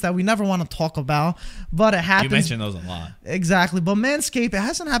incidents that we never want to talk about, but it happens. You mentioned those a lot. Exactly. But Manscaped, it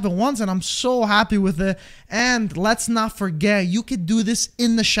hasn't happened once, and I'm so happy with it. And let's not forget, you could do this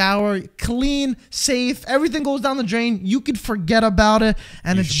in the shower, clean, safe, everything goes down the drain. You could forget about it,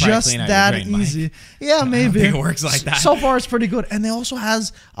 and You it's should probably just clean out that your drain, Mike. easy. Yeah, maybe. think it works like that. So far, it's pretty good. And it also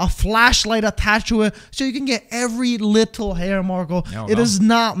has a flashlight attached to it, so you can get every little hair, Marco. There we It go. does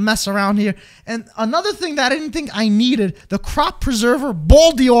not mess around here. And another thing that I didn't think I needed, the Crop Preserver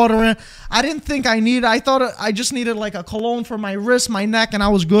Ball Deodorant. I didn't think I needed. I thought I just needed like a cologne for my wrist, my neck, and I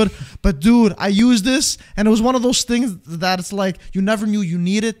was good. But dude, I used this, and it was one of those things that it's like you never knew you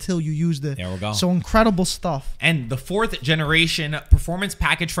needed it till you used it. There we go. So incredible stuff. And the 4th generation performance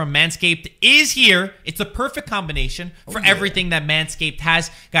package from Manscaped is here. It's a perfect combination for everything that Manscaped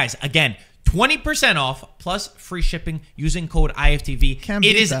has. Guys, again, 20% off plus free shipping using code IFTV. Can't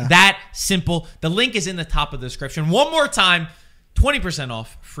It beat is that. that simple. The link is in the top of the description. One more time, 20%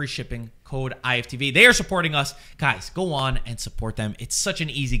 off free shipping code IFTV. They are supporting us. Guys, go on and support them. It's such an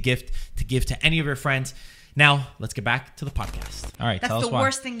easy gift to give to any of your friends. Now, let's get back to the podcast. All right, That's tell the us why.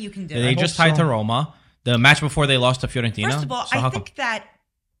 worst thing you can do. They just tied to Roma. The match before they lost to Fiorentina. First of all, So I how think come? that.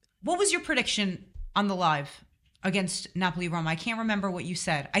 What was your prediction on the live against Napoli Roma? I can't remember what you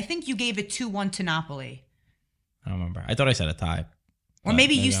said. I think you gave it 2-1 to Napoli. I don't remember. I thought I said a tie. Or But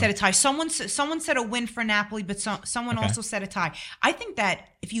maybe there you go. said a tie. Someone said a win for Napoli, but someone Okay. also said a tie. I think that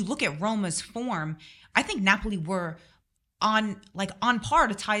if you look at Roma's form, I think Napoli were on par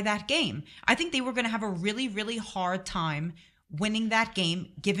to tie that game. I think they were going to have a really, really hard time winning that game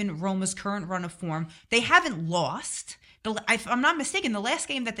given Roma's current run of form. They haven't lost. If I'm not mistaken, the last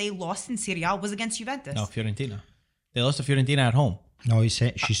game that they lost in Serie A was against Juventus. No, Fiorentina. They lost to Fiorentina at home. No,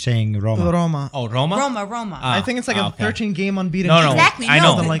 she's saying Roma. Roma. Oh, Roma? Roma. I think it's like a okay. 13 game unbeaten. No, no. Exactly. I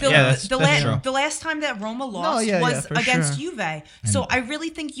no, know. Like, the, yeah, that's the, true. the last time that Roma lost yeah, was for against sure. Juve. So I really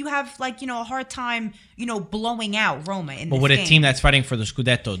think you have a hard time, blowing out Roma in But this with a game. team that's fighting for the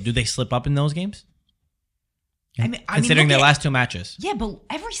Scudetto, do they slip up in those games? Considering look their at- last 2 matches. Yeah, but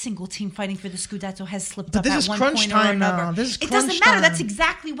every single team fighting for the Scudetto has slipped But up this at is one crunch point time or another. now. This is it crunch doesn't matter. time. That's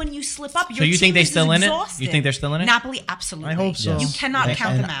exactly when you slip up. So you think they're still in it? You think they're still in it? Napoli, absolutely. I hope so. You cannot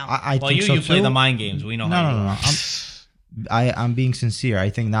count them out. I Well, think so you play too. the mind games. We know how you No. do. I'm being sincere. I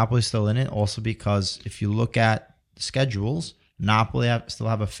think Napoli's still in it, also because if you look at the schedules, Napoli still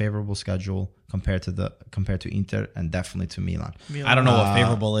have a favorable schedule compared to Inter and definitely to Milan. I don't know what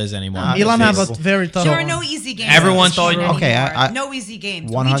favorable is anymore. Milan have a favorable. very tough. There are no easy games. Everyone this thought- year Okay, anymore. I- no easy games.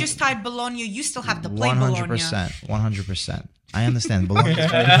 We 100 just tied Bologna. You still have to play 100%. 100%. I understand. Bologna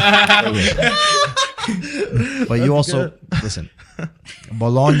is very- but you also listen.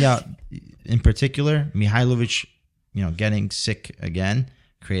 Bologna, in particular, Mihailovic, getting sick again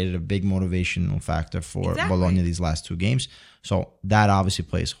created a big motivational factor for Exactly. Bologna these last 2 games. So that obviously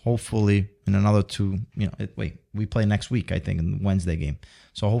plays. Hopefully, in another 2, we play next week, I think, in the Wednesday game.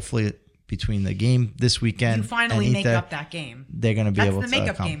 So hopefully, between the game this weekend, You finally and make Inter, up that game. they're going to be That's able the to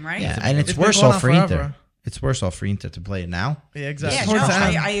makeup come. game, right? Yeah, It's and it's It's been worse going off on for Inter. forever. It's worse off for Inter to play it now. Yeah, exactly. Yeah, Towards no, the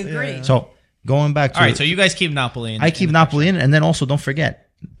end. I agree. Yeah. So going back to All right, so you guys keep Napoli in. I keep in the Napoli in, and then also don't forget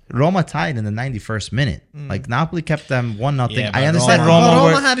Roma tied in the 91st minute. Like Napoli kept them 1-0. Yeah, I but understand Roma- Roma. But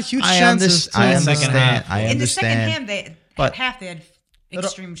Roma were- had huge I chances, too. I In the second understand. half. I In the second understand. half, they had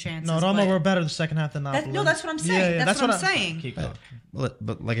extreme chances. No, Roma but- were better the second half than Napoli. No, that's what I'm saying. Yeah, that's what I'm I- saying. Keep going.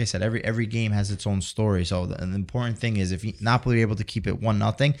 But like I said, every game has its own story. So the important thing is if Napoli are able to keep it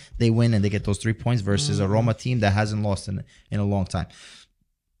 1-0, they win and they get those 3 points versus a Roma team that hasn't lost in a long time.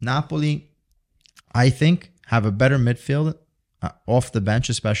 Napoli, I think, have a better midfield off the bench,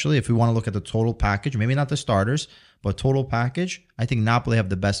 especially if we want to look at the total package. Maybe not the starters, but total package. I think Napoli have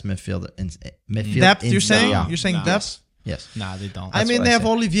the best midfield. Depth, in you're Serie saying? A. You're saying No. depth? Yes. Nah, they don't. I mean, what they I have said.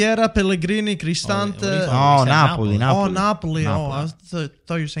 Oliveira, Pellegrini, what are you Cristante. talking Oh, You said Napoli. Oh, Napoli. Napoli. Oh, Napoli. I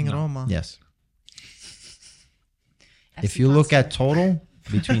thought you were saying Roma. Yes. If you look at total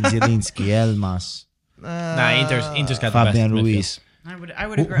between Zielinski, Elmas, Nah, Inter's got the Fabian best Ruiz. I would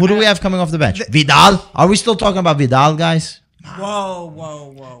Who, agree. who do we have coming off the bench? Vidal? Are we still talking about Vidal, guys?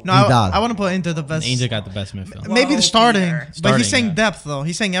 Whoa. No, Vidal. I want to put Inter the best. midfield. Inter got the best midfield. Maybe the Whoa, starting, Peter. but Starting, he's saying yeah. depth though.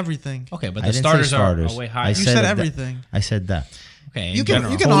 He's saying everything. Okay, but I the didn't say starters starters. are way I higher. You said said that- everything. I said that. Okay, in You can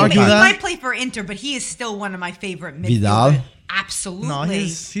general. you can He argue he that. might play for Inter, but he is still one of my favorite Vidal? midfielders. Absolutely. No,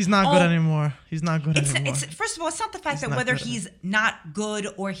 he's not good anymore. He's not good anymore. It's first of all, it's not the fact that not whether good. he's not good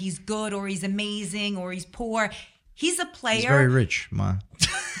or he's amazing or he's poor. He's a player. He's very rich, ma.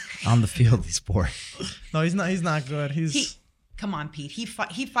 On the field, he's poor. No, he's not. He's not good. Come on, Pete. He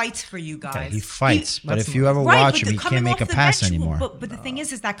fights for you guys. He fights, but that's if you ever Right, watch but him, he coming can't make off a the pass bench, anymore. But the thing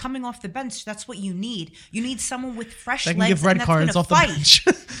is that coming off the bench, that's what you need. You need someone with fresh They can legs give red and that's cards gonna off the fight. bench.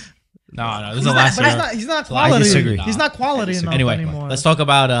 No, this is the last But year. he's not So I quality. disagree. He's not quality enough Anyway, anymore. let's talk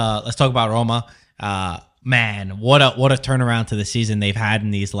about Roma. Man, what a turnaround to the season they've had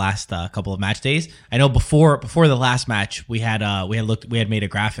in these last couple of match days. I know before the last match we had made a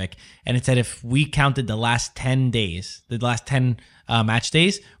graphic and it said if we counted the last 10 days, the last 10 match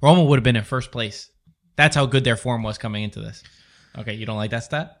days, Roma would have been in first place. That's how good their form was coming into this. Okay, you don't like that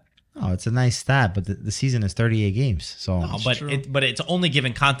stat? Oh, it's a nice stat, but the season is 38 games. So No, but it's only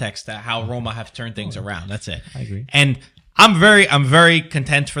giving context to how Roma have turned things around. That's it. I agree. And I'm very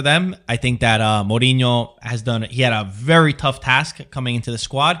content for them. I think that Mourinho has done. He had a very tough task coming into the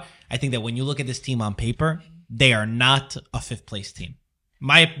squad. I think that when you look at this team on paper, they are not a fifth place team.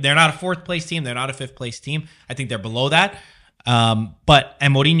 They're not a fourth place team. They're not a fifth place team. I think they're below that. But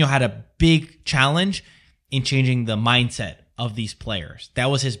Mourinho had a big challenge in changing the mindset of these players. That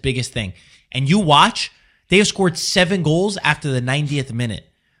was his biggest thing. And you watch, they have scored 7 goals after the 90th minute.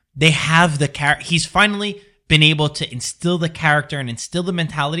 They have the character. He's finally been able to instill the character and instill the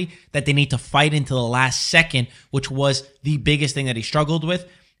mentality that they need to fight into the last second, which was the biggest thing that he struggled with.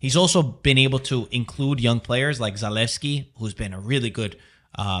 He's also been able to include young players like Zalewski, who's been a really good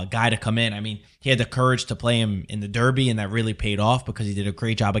guy to come in. I mean, he had the courage to play him in the derby, and that really paid off because he did a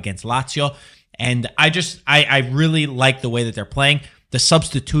great job against Lazio. And I really like the way that they're playing. The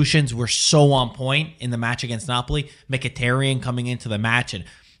substitutions were so on point in the match against Napoli. Mkhitaryan coming into the match and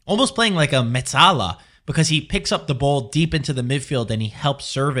almost playing like a Mezzala because he picks up the ball deep into the midfield and he helps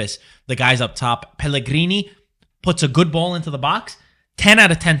service the guys up top. Pellegrini puts a good ball into the box 10 out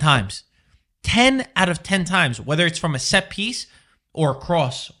of 10 times. 10 out of 10 times, whether it's from a set piece or a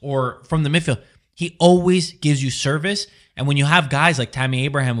cross or from the midfield, he always gives you service. And when you have guys like Tammy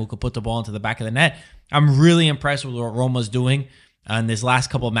Abraham who could put the ball into the back of the net, I'm really impressed with what Roma's doing on this last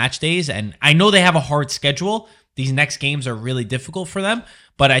couple of match days. And I know they have a hard schedule. These next games are really difficult for them,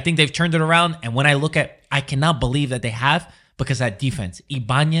 but I think they've turned it around. And when I look at, I cannot believe that they have, because that defense,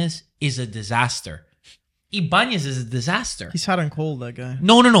 Ibanez is a disaster. Ibanez is a disaster. He's hot and cold, that guy.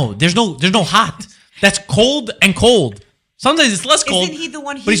 No. There's no hot. That's cold and cold. Sometimes it's less cold. Isn't he the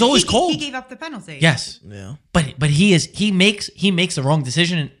one? But he's always cold. He gave up the penalty. Yes. Yeah. But he makes the wrong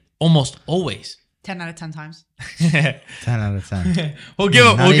decision almost always. 10 out of 10 times. 10 out of 10. We'll give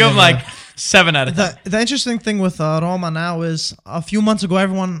Not him even like 7 out of 10. The interesting thing with Roma now is a few months ago,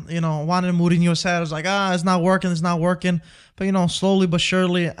 everyone, wanted Mourinho's head. It was like, it's not working. But, slowly but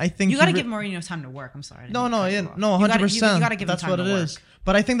surely, I think You got to give Mourinho time to work. I'm sorry. I didn't No, mean to cut you yeah, off. no, You 100%. gotta give him That's time what to it work. is.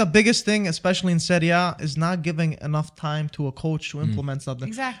 But I think the biggest thing, especially in Serie A, is not giving enough time to a coach to implement something.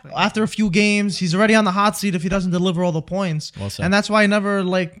 Exactly. After a few games, he's already on the hot seat if he doesn't deliver all the points. Well said. And that's why I never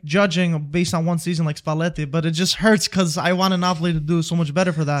like judging based on one season like Spalletti. But it just hurts because I want Napoli to do so much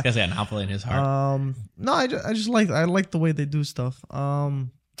better for that. This guy's got Napoli in his heart. No, I just like the way they do stuff.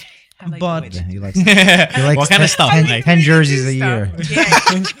 I like But- the way they- He likes, he likes What kind of stuff? 10, Like, 10 jerseys a year.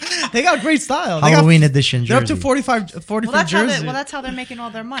 Yeah. They got great style. Halloween edition They're up jersey. to 45 jerseys. that's how they're making all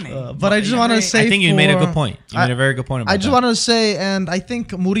their money. But I just want to say, I think you made a good point. You made a very good point about I just that. wanted to say, and I think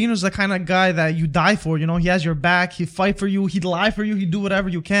Mourinho's the kind of guy that you die for. He has your back. He fight for you. He'd lie for you. He'd do whatever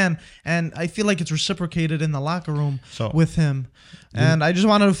you can. And I feel like it's reciprocated in the locker room with him. And I just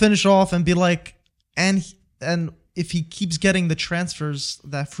wanted to finish off and be like, and if he keeps getting the transfers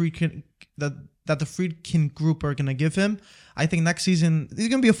that the Friedkin group are gonna give him, I think next season he's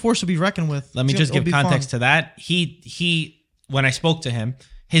gonna be a force to be reckoned with. Let me just give context to that. He when I spoke to him,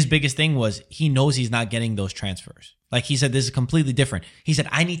 his biggest thing was he knows he's not getting those transfers. Like he said, this is completely different. He said,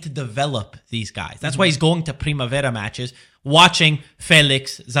 I need to develop these guys. That's why he's going to Primavera matches, watching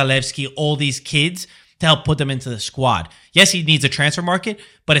Felix, Zalewski, all these kids to help put them into the squad. Yes, he needs a transfer market,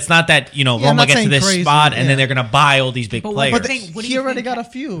 but it's not that, Roma not gets to saying this crazy, spot and yeah. then they're going to buy all these big But players. what do you think- He already think- got a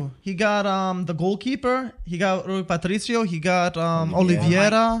few. He got the goalkeeper. He got Rui Patricio. He got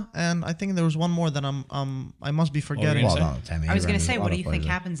Oliveira, and I think there was one more that I must be forgetting. Well, Well, no, Tammy I was going Abraham to say, is a what lot do of you think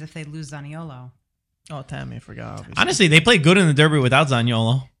players. happens if they lose Zaniolo? Oh, Tammy, I forgot. Obviously. Honestly, they played good in the derby without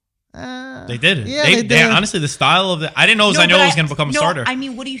Zaniolo. They did. Yeah, they did. honestly, the style of I didn't know No, Zaniolo but was going to become a starter. I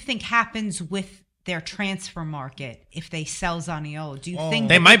mean, what do you think happens with their transfer market if they sell Zaniolo? Do you think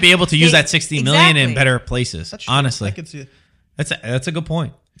They that might be able to use they- that 60 million in Exactly. better places. That's true. Honestly, I could see it. That's a good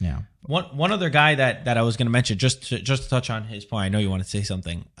point. Yeah. One other guy that I was going to mention, just to touch on his point. I know you want to say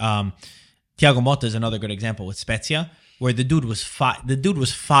something. Thiago Motta is another good example with Spezia, where the dude was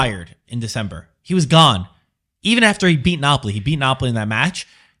fired in December. He was gone, even after he beat Napoli. He beat Napoli in that match.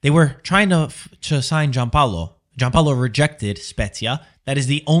 They were trying to sign Giampaolo. Giampaolo rejected Spezia. That is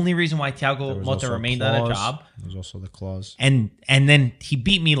the only reason why Thiago Motta remained on the job. There was also the clause. And then he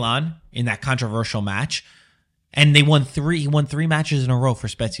beat Milan in that controversial match. And he won three matches in a row for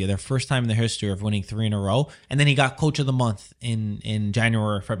Spezia, their first time in their history of winning 3 in a row. And then he got coach of the month in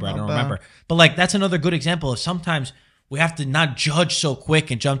January or February. I don't remember. But like, that's another good example of sometimes we have to not judge so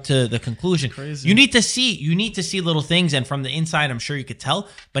quick and jump to the conclusion. Crazy. You need to see little things, and from the inside, I'm sure you could tell.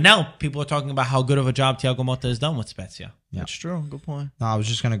 But now people are talking about how good of a job Thiago Motta has done with Spezia. That's true. Good point. No, I was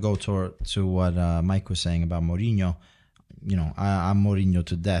just gonna go to what Mike was saying about Mourinho. You know, I'm Mourinho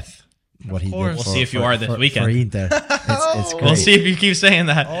to death. What he did. course. We'll see if you are this weekend. For Inter. It's great. We'll see if you keep saying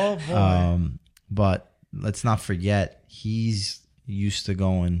that. Oh boy. But let's not forget, he's used to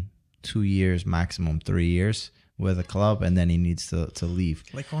going 2 years, maximum 3 years with a club, and then he needs to leave.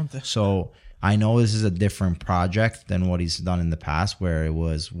 Like Conte. So I know this is a different project than what he's done in the past, where it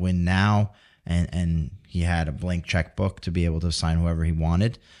was win now, and he had a blank checkbook to be able to sign whoever he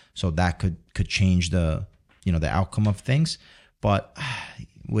wanted. So that could change the outcome of things. But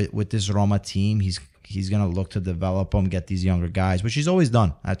with this Roma team, he's gonna look to develop them, get these younger guys, which he's always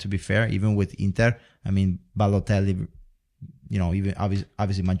done. To be fair, even with Inter, I mean Balotelli, even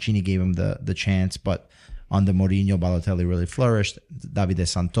obviously Mancini gave him the chance, but under Mourinho, Balotelli really flourished. Davide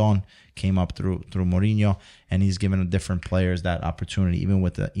Santon came up through Mourinho, and he's given different players that opportunity, even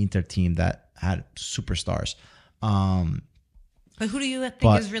with the Inter team that had superstars. But who do you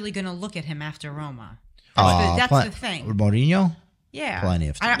think is really going to look at him after Roma? That's the thing. Mourinho? Yeah. Plenty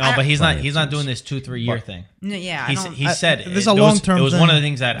of time. No, but he's Plenty not of doing teams. this 2-3 year thing. No, yeah. He said this is a long-term It was thing. one of the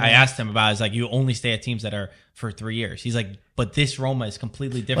things that I asked him about. Is like, you only stay at teams that are for 3 years. He's like, but this Roma is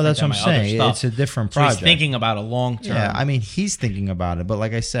completely different. Well, that's than what I'm my saying. Other stuff. It's a different So project. he's thinking about a long term. Yeah, I mean, he's thinking about it. But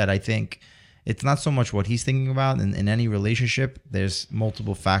like I said, I think it's not so much what he's thinking about. In any relationship, there's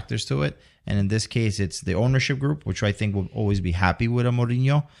multiple factors to it. And in this case, it's the ownership group, which I think will always be happy with a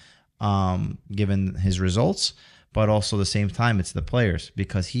Mourinho, given his results. But also at the same time, it's the players,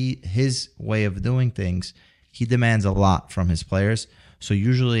 because his way of doing things, he demands a lot from his players. So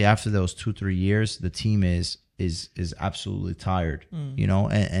usually after those 2-3 years, the team is absolutely tired,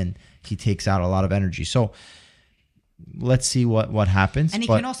 and he takes out a lot of energy. So let's see what happens. And he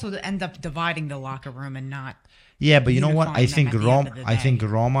But- can also end up dividing the locker room and not. Yeah, but you know what? unifying I them think at the end Roma. of the I day. think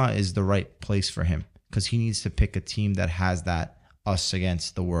Roma is the right place for him, because he needs to pick a team that has that us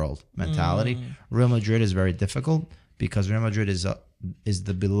against the world mentality. Real Madrid is very difficult, because Real Madrid is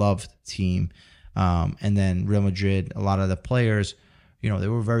the beloved team, and then Real Madrid, a lot of the players, they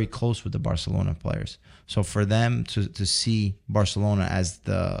were very close with the Barcelona players. So for them to see Barcelona as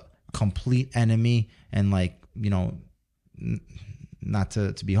the complete enemy, and not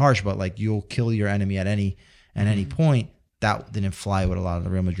to be harsh, but like, you'll kill your enemy at any point, that didn't fly with a lot of the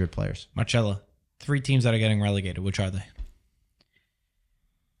Real Madrid players. Marcella, 3 teams that are getting relegated. Which are they?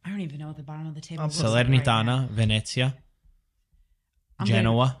 I don't even know at the bottom of the table. Salernitana, Venezia,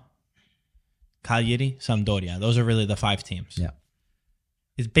 Genoa, Cagliari, Sampdoria. Those are really the 5 teams. Yeah.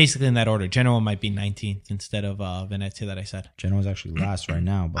 It's basically in that order. Genoa might be 19th instead of Venezia that I said. Genoa's actually last right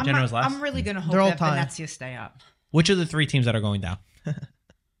now, but Genoa's last? I'm really going to hope They're all that tied. Venezia stay up. Which are the 3 teams that are going down? I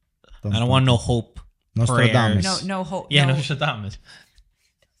don't want no hope. Nostradamus. prayers. No hope. Yeah, no. Nostradamus.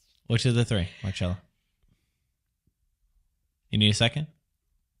 Which are the 3, Marcella? You need a second?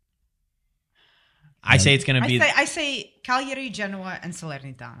 I say it's going to be... I say Cagliari, Genoa, and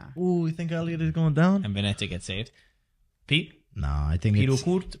Salernitana. Ooh, you think Elliot is going down? and Venezia gets saved. Pete? No, I think Pete it's,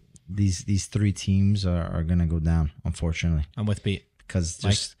 Kurt? these 3 teams are gonna go down, unfortunately, I'm with Pete. because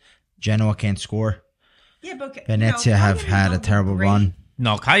just Genoa can't score. Yeah, but Venezia have had a terrible run.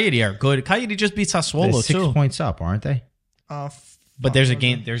 No, Cagliari are good. Cagliari just beat They're Sassuolo 6 too. points up, aren't they? But there's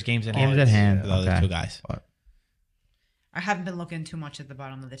games in hand. Games at hand. for the other Okay. 2 guys. But I haven't been looking too much at the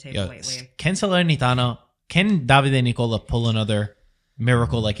bottom of the table Yo, lately. can Davide Nicola pull another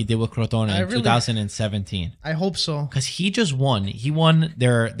miracle like he did with Crotone I in really- 2017? I hope so. Because he just won. He won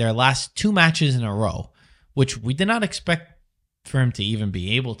their last 2 matches in a row, which we did not expect for him to even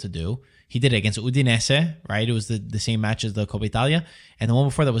be able to do. He did it against Udinese, right? It was the same match as the Coppa Italia. And the one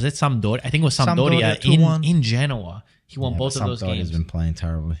before that was at Sampdoria. I think it was Sampdoria, Sampdoria, 2-1. in Genoa. He won yeah, both but of those Sampdoria games. has been playing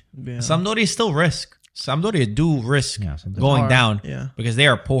terribly. Yeah. Sampdoria still risk. Sampdoria do risk Yeah, Sampdoria. going Hard, down yeah. because they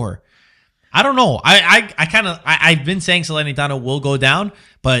are poor. I don't know. I've been saying Salernitana will go down,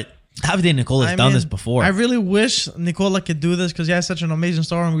 but Davide Nicola's done this before. I really wish Nicola could do this because he has such an amazing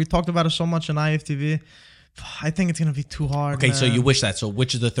story, and we talked about it so much on IFTV. I think it's gonna be too hard. Okay, man. so you wish that. So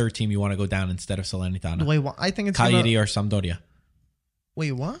which is the third team you want to go down instead of Salernitana? Wait, what? I think it's Cagliari gonna... or Sampdoria?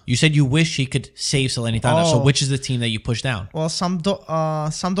 Wait, what? You said you wish he could save Salernitana. So Oh. which is the team that you push down? Well,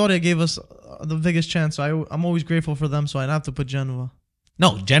 Sampdoria gave us the biggest chance, so I'm always grateful for them. So I'd have to put Genoa.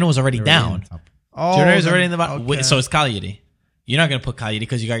 No, Genoa's already down. Oh, Genoa's then- already in the bottom. okay. So it's Cagliari. You're not going to put Cagliari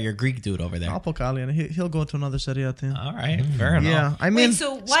because you got your Greek dude over there. I'll put Cagliari. He'll go to another Serie A team. All right, fair enough. Yeah, I mean, Wait,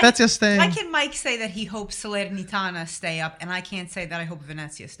 so why, Spezia staying. why can Mike say that he hopes Salernitana stay up, and I can't say that I hope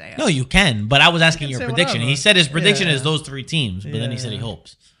Venezia stay up? No, you can, but I was asking You your can say prediction. whatever. He said his prediction Yeah. is those three teams, but then he said he Yeah.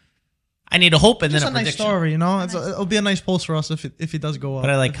 hopes. I need a hope and Just then a a nice prediction. story, you know. It'll be a nice post for us if he does go up. But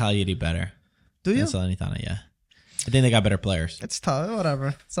I like Cagliari better Do you? than Salernitana, yeah. I think they got better players. It's tough.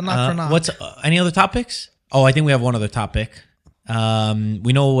 Whatever. It's a not for not. What's any other topics? Oh, I think we have one other topic.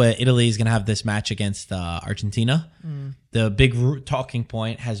 We know Italy is going to have this match against Argentina. The big talking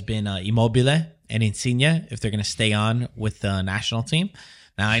point has been Immobile and Insigne if they're going to stay on with the national team.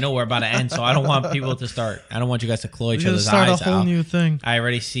 Now I know we're about to end, so I don't want people to start. I don't want you guys to claw each We're gonna other's start a eyes whole out. new thing. I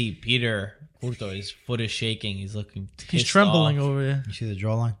already see Peter Curto. His foot is shaking. He's looking. He's pissed trembling off. over here. You see the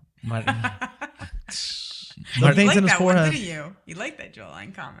jawline? The You veins liked in his that one, forehead. didn't you? You liked that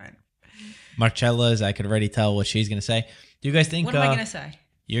jawline comment. Marcella's. I could already tell what she's going to say. Do you guys think? What am I going to say?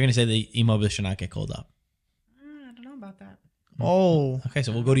 You're going to say that Immobile should not get called up. I don't know about that. Oh, Okay,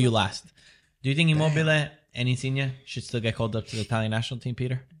 so we'll go to you last. Do you think Immobile and Insigne should still get called up to the Italian national team,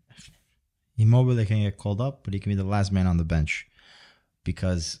 Peter? Immobile can get called up, but he can be the last man on the bench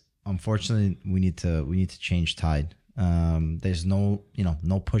because unfortunately we need to change tide. There's no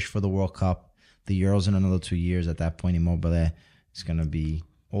push for the World Cup. The Euros in another 2 years. At that point, Immobile is going to be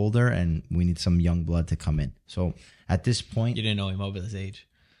older, and we need some young blood to come in. So at this point, You didn't know Immobile's age.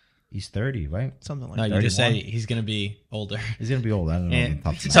 he's 30, right? something like No, that. you just said 31. he's going to be older. He's going to be old. I don't know. And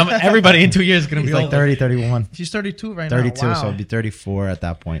the top everybody in 2 years is going to he's be like older. 30, 31. He's 32 right 32, now. Wow. so it'll be 34 at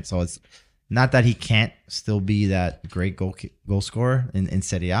that point. So it's not that he can't still be that great goal scorer in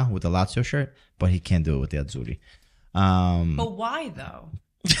Serie A with the Lazio shirt, but he can't do it with the Azzurri. But why, though?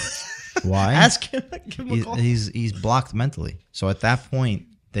 Why? Ask him. Give him a call. He's blocked mentally. So at that point,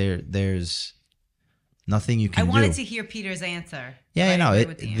 there's nothing you I can do. wanted to hear Peter's answer. Yeah, I I know. agree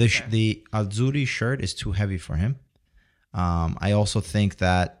with the answer. The Azzurri shirt is too heavy for him. I also think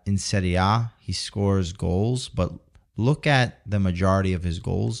that in Serie A, he scores goals, but look at the majority of his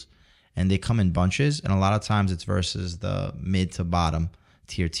goals, and they come in bunches, and a lot of times it's versus the mid to bottom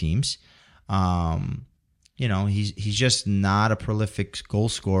tier teams. He's just not a prolific goal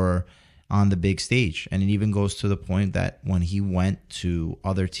scorer on the big stage, and it even goes to the point that when he went to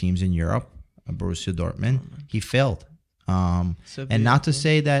other teams in Europe, Borussia Dortmund, he failed. And not to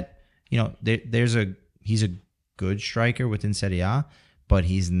say that he's a good striker within Serie A, but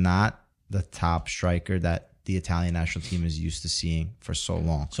he's not the top striker that the Italian national team is used to seeing for so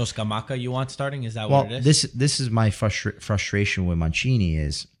long. So Scamacca you want starting? Is that Well, what it is? this is my frustration with Mancini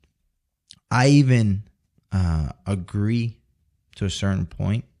is I even agree to a certain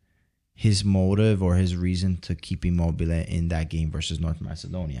point his motive or his reason to keep Immobile in that game versus North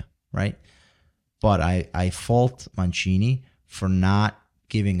Macedonia, right? But I fault Mancini for not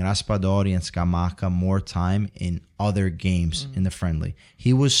giving Raspadori and Scamacca more time in other games in the friendly.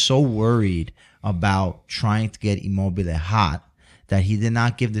 He was so worried about trying to get Immobile hot that he did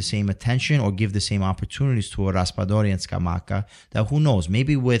not give the same attention or give the same opportunities to Raspadori and Scamacca. That who knows,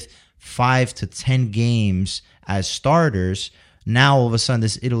 maybe with 5 to 10 games as starters, now all of a sudden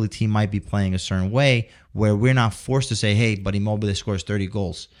this Italy team might be playing a certain way where we're not forced to say, hey, but Immobile scores 30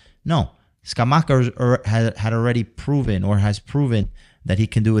 goals. No, Scamacca had already proven or has proven that he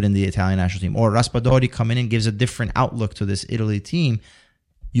can do it in the Italian national team. Or Raspadori coming in gives a different outlook to this Italy team.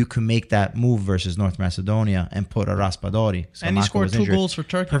 You can make that move versus North Macedonia and put a Raspadori. And he Scamacca scored was 2 injured. goals for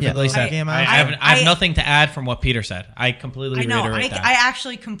Turkey. Perfectly Yeah. said. Game I out. have nothing to add from what Peter said. I completely I know. reiterate that. I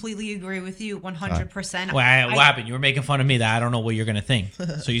actually completely agree with you 100%. What happened? You were making fun of me that I don't know what you're going to think.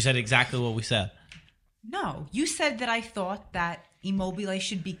 So you said exactly what we said. No, you said that I thought that Immobile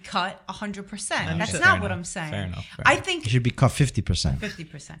should be cut 100%. That's Fair not enough. what I'm saying. Fair enough. I think He should be cut 50%.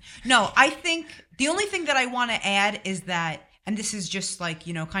 50%. No, I think the only thing that I want to add is that, and this is just like,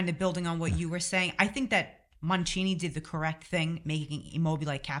 kind of building on what you were saying, I think that Mancini did the correct thing, making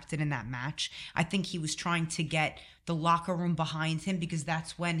Immobile captain in that match. I think he was trying to get the locker room behind him because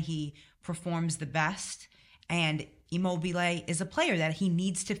that's when he performs the best. And Immobile is a player that he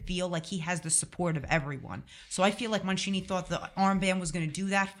needs to feel like he has the support of everyone. So I feel like Mancini thought the armband was going to do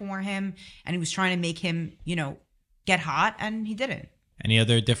that for him, and he was trying to make him, get hot, and he didn't. Any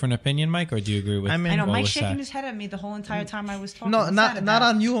other different opinion, Mike, or do you agree with? I mean, I know what Mike's was shaking said? his head at me the whole entire time I was talking. No, What's not that not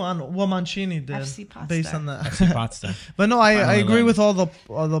about? on you. On what Mancini did, FC Pasta. based on that. FC Potsdam. But no, I Finally agree learned. with all the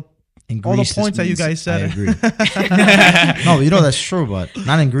In all the Greece, this points that you means- guys said. I agree. No, you know that's true, but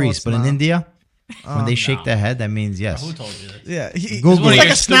not in Greece, it's but in not. India, when they shake no. their head, that means yes. Who told you this? Yeah, Google One of it. like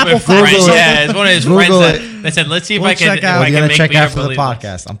your a Snapple stupid fact. friends. Google it. Yeah, it's one of his Google friends that said, "Let's see if We'll I can, check if out. I We're can gonna make check Peter after the believe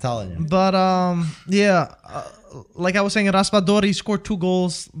this." podcast. I'm telling you. But yeah, like I was saying, Raspadori scored 2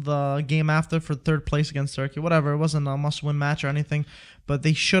 goals the game after for 3rd place against Turkey. Whatever, it wasn't a must-win match or anything, but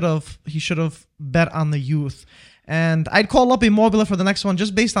he should have bet on the youth. And I'd call up Immobile for the next one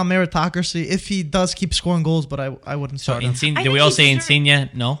just based on meritocracy if he does keep scoring goals, but I wouldn't So, start him. Insigne, I did we think all he say deserved- Insigne?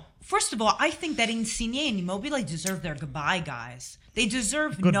 No. First of all, I think that Insigne and Immobile deserve their goodbye, guys. They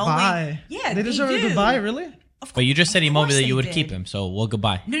deserve Goodbye. knowing. Yeah, they deserve do. a goodbye, really? Of But you just said of Immobile course that you they would did. keep him. So, well,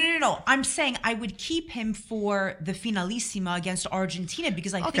 goodbye. No. I'm saying I would keep him for the finalissima against Argentina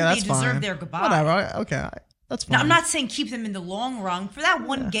because I think Okay, they that's deserve fine. their goodbye. Whatever. Okay, that's fine. Now, I'm not saying keep them in the long run for that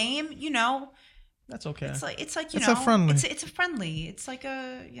one game. That's okay. It's like It's a friendly. It's a friendly. It's like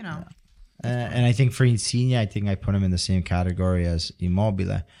a And I think for Insigne, I think I put him in the same category as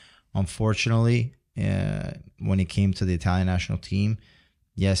Immobile. Unfortunately, when it came to the Italian national team,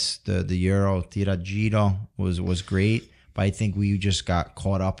 yes, the Euro Tiragiro was great, but I think we just got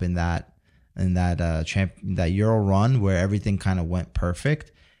caught up in that that Euro run where everything kind of went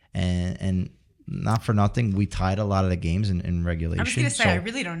perfect, and not for nothing, we tied a lot of the games in regulation. I was gonna say so I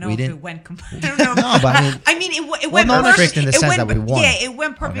really don't know we if didn't- it went. I don't know. No, but I mean- it went not perfect perfect in the it sense went, that we won. Yeah, it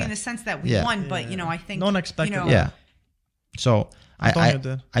went perfect Okay. in the sense that we Yeah. won. But I think No one expected You know, that. Yeah. So Antonio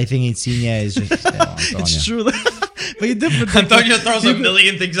did. I think Insigne is just. It's true. But you did predict Antonio throws a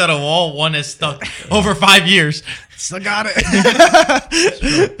million things at a wall. One is stuck over 5 years. Still got it.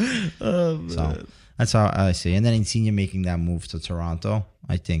 So that's how I see. And then Insigne making that move to Toronto,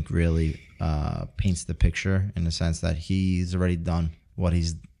 I think really paints the picture in the sense that he's already done what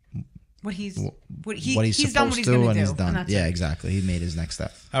he's what he's supposed done what he's to, gonna and do. he's done. And that's Yeah, it. exactly. He made his next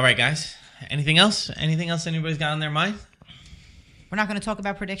step. All right, guys. Anything else? Anything else anybody's got on their mind? We're not going to talk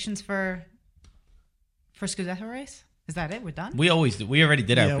about predictions for Scudetto race. Is that it? We're done. We always do. We already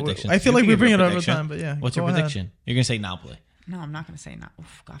did our Yeah, predictions. I feel You like can we give bring your it every prediction. time, but yeah. What's go your ahead. prediction? You're gonna say Napoli. No, I'm not going to say not.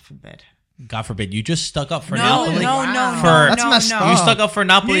 Oof, God forbid. God forbid. You just stuck up for No, Napoli. no, For- That's messed up. You stuck up for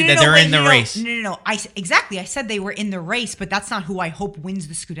Napoli that they're wait, in the race. No. Exactly. I said they were in the race, but that's not who I hope wins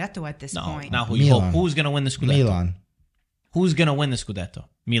the Scudetto at this No, point. not who you hope. Milan. Who's gonna win the Scudetto? Milan. Who's gonna win the Scudetto?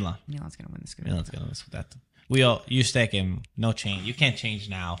 Milan. Milan's going to win the Scudetto. Milan's gonna win the Scudetto. You stack him. No change. You can't change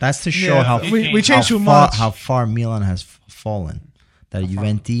now. That's to show Yeah, how we changed too far, much. how far Milan has fallen. That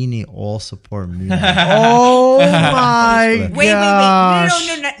Juventini all support Milan. Oh my Wait. gosh.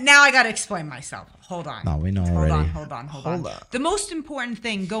 No. Now I got to explain myself. Hold on. No, we know Hold already. on. Hold on. The most important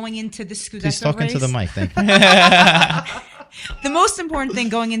thing going into the Scudetto Please talk race. into the mic. Thank you. The most important thing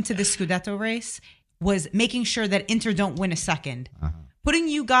going into the Scudetto race was making sure that Inter don't win a second. Putting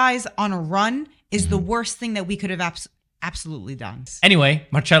you guys on a run is the worst thing that we could have absolutely done. Anyway,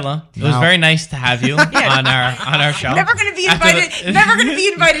 Marcella, it was Now- very nice to have you on our show. Never going to be After invited. the- Never going to be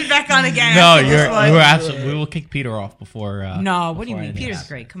invited back on again. No, after this one. you're absolutely. We will kick Peter off before. No, what do you before mean? anything Peter's happens.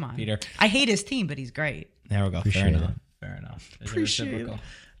 great. Come on, Peter. I hate his team, but he's great. There we go. Appreciate it. Fair enough. Is it Appreciate reciprocal? it.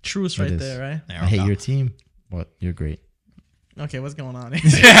 Truce It right is. there, right? There I we hate go. your team, but you're great. Okay, what's going on? What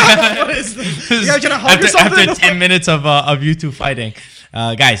is this? You guys gonna hug or something? After 10 minutes of you two fighting.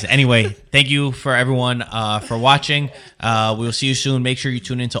 Guys, anyway, thank you for everyone for watching. We'll see you soon. Make sure you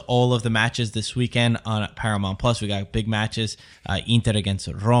tune into all of the matches this weekend on Paramount Plus. We got big matches. Inter against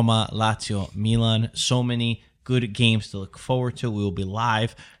Roma, Lazio, Milan. So many good games to look forward to. We will be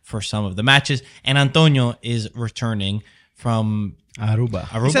live for some of the matches. And Antonio is returning from Aruba.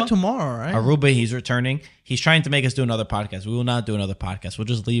 Aruba. He said tomorrow, right? Aruba, he's returning. He's trying to make us do another podcast. We will not do another podcast. We'll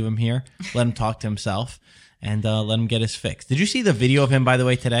just leave him here, let him talk to himself, and let him get his fix. Did you see the video of him, by the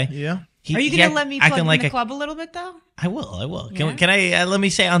way, today? Yeah. Are you going to let me plug in the club a little bit, though? I will. Yeah. Can I let me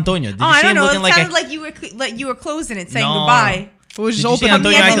say Antonio? Did you Oh, see I don't him know. It looking sounded like like you were closing it, saying No. goodbye. It was Did just you see open.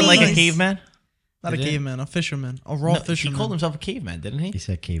 Antonio on acting like a Vietnamese. caveman? Not a Did it? caveman, a fisherman, a raw No, fisherman. he called himself a caveman, didn't he? He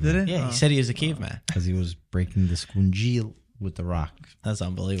said Did caveman. it? Yeah, Oh. he said he was a caveman. Because he was breaking the scungil with the rock. That's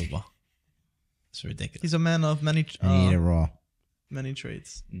unbelievable. It's ridiculous. He's a man of many And he ate it raw. many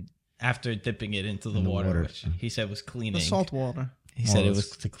traits. After dipping it into the In the water, water. which he said was cleaning. The salt water. He said it was.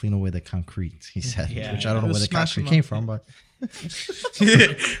 to clean away the concrete. He said, Yeah. which I don't It know was where the smashing concrete them. came from, but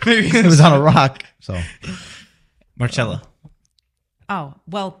Maybe it was on a rock. So Marcella. Oh,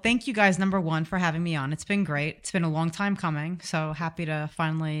 well, thank you guys, number one, for having me on. It's been great. It's been a long time coming. So happy to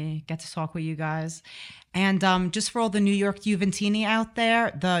finally get to talk with you guys. And just for all the New York Juventini out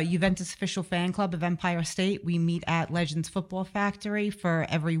there, the Juventus official fan club of Empire State, we meet at Legends Football Factory for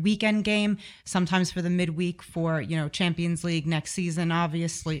every weekend game, sometimes for the midweek for, Champions League next season,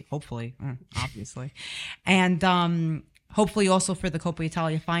 obviously, hopefully, obviously. And hopefully also for the Coppa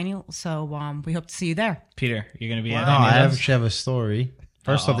Italia final. So we hope to see you there. Peter, you're going to be No, at I any of those? actually have a story.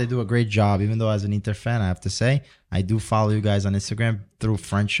 First off, they do a great job. Even though as an Inter fan, I have to say, I do follow you guys on Instagram through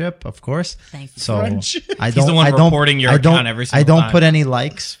friendship, of course. Thank you. So Friendship. I He's don't. the one I don't, reporting your I don't, account every I single don't time. put any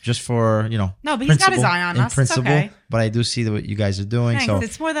likes just for No, but he's got his eye on in us. It's principle. okay. But I do see what you guys are doing. Thanks. So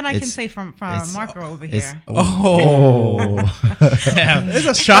It's more than I can it's- say from it's- Marco over it's here. oh. This is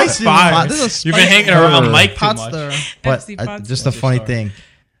a Shots spicy fired. one. This is a You've been spicy hanging around the one. mic too hot much. stir. But FC Pots. just a What's your funny story? thing.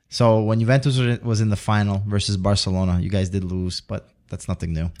 So when Juventus was in the final versus Barcelona, you guys did lose, but that's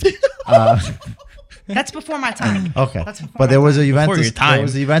nothing new. That's before my time. Okay, That's before but there my was a time. Juventus. your time. There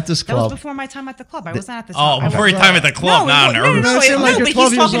was a Juventus That was club. before my time at the club. I wasn't at the Oh, time. I before was- your time at the club. No, Nah, it- never no, It seemed no, like you're but 12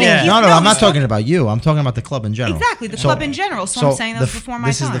 he's years talking. old. Yeah. No, I'm not he's talking about you. I'm talking about the club in general. Exactly, the club in general. So I'm saying that was before my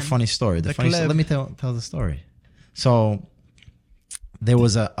this time. is the funny story. The Funny club. let me tell the story. So there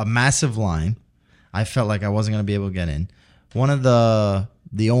was a massive line. I felt like I wasn't gonna be able to get in. One of the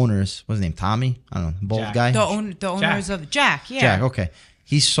owners, what's his name? Tommy? I don't know, bald Jack. guy. The owners of Jack. Yeah. Jack. Okay,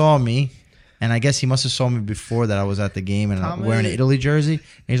 he saw me. And I guess he must have saw me before that I was at the game and I'm Tommy. wearing an Italy jersey. And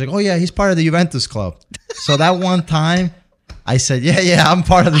he's like, "Oh yeah, he's part of the Juventus club." So that one time, I said, "Yeah, I'm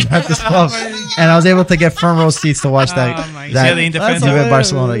part of the Juventus club," and I was able to get front row seats to watch that Oh my that God. See how the That's Juve hilarious.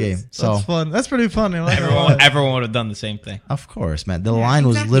 Barcelona game. So That's fun. That's pretty funny. I like Everyone, that. everyone would have done the same thing. of course, man, the line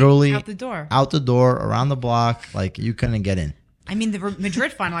was exactly. literally Out the door. out the door, around the block. Like you couldn't get in. I mean, the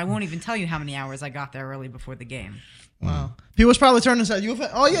Madrid final. I won't even tell you how many hours I got there early before the game. Wow. He was probably turning and said, "You a fan?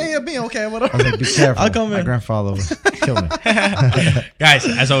 Oh yeah, me. Okay, whatever." I was like, "Be careful." I'll come My in. grandfather would kill me. Guys,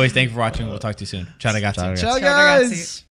 as always, thank you for watching. We'll talk to you soon. Ciao, ragazzi. Ciao, ragazzi. Ciao, Ciao, ragazzi. guys.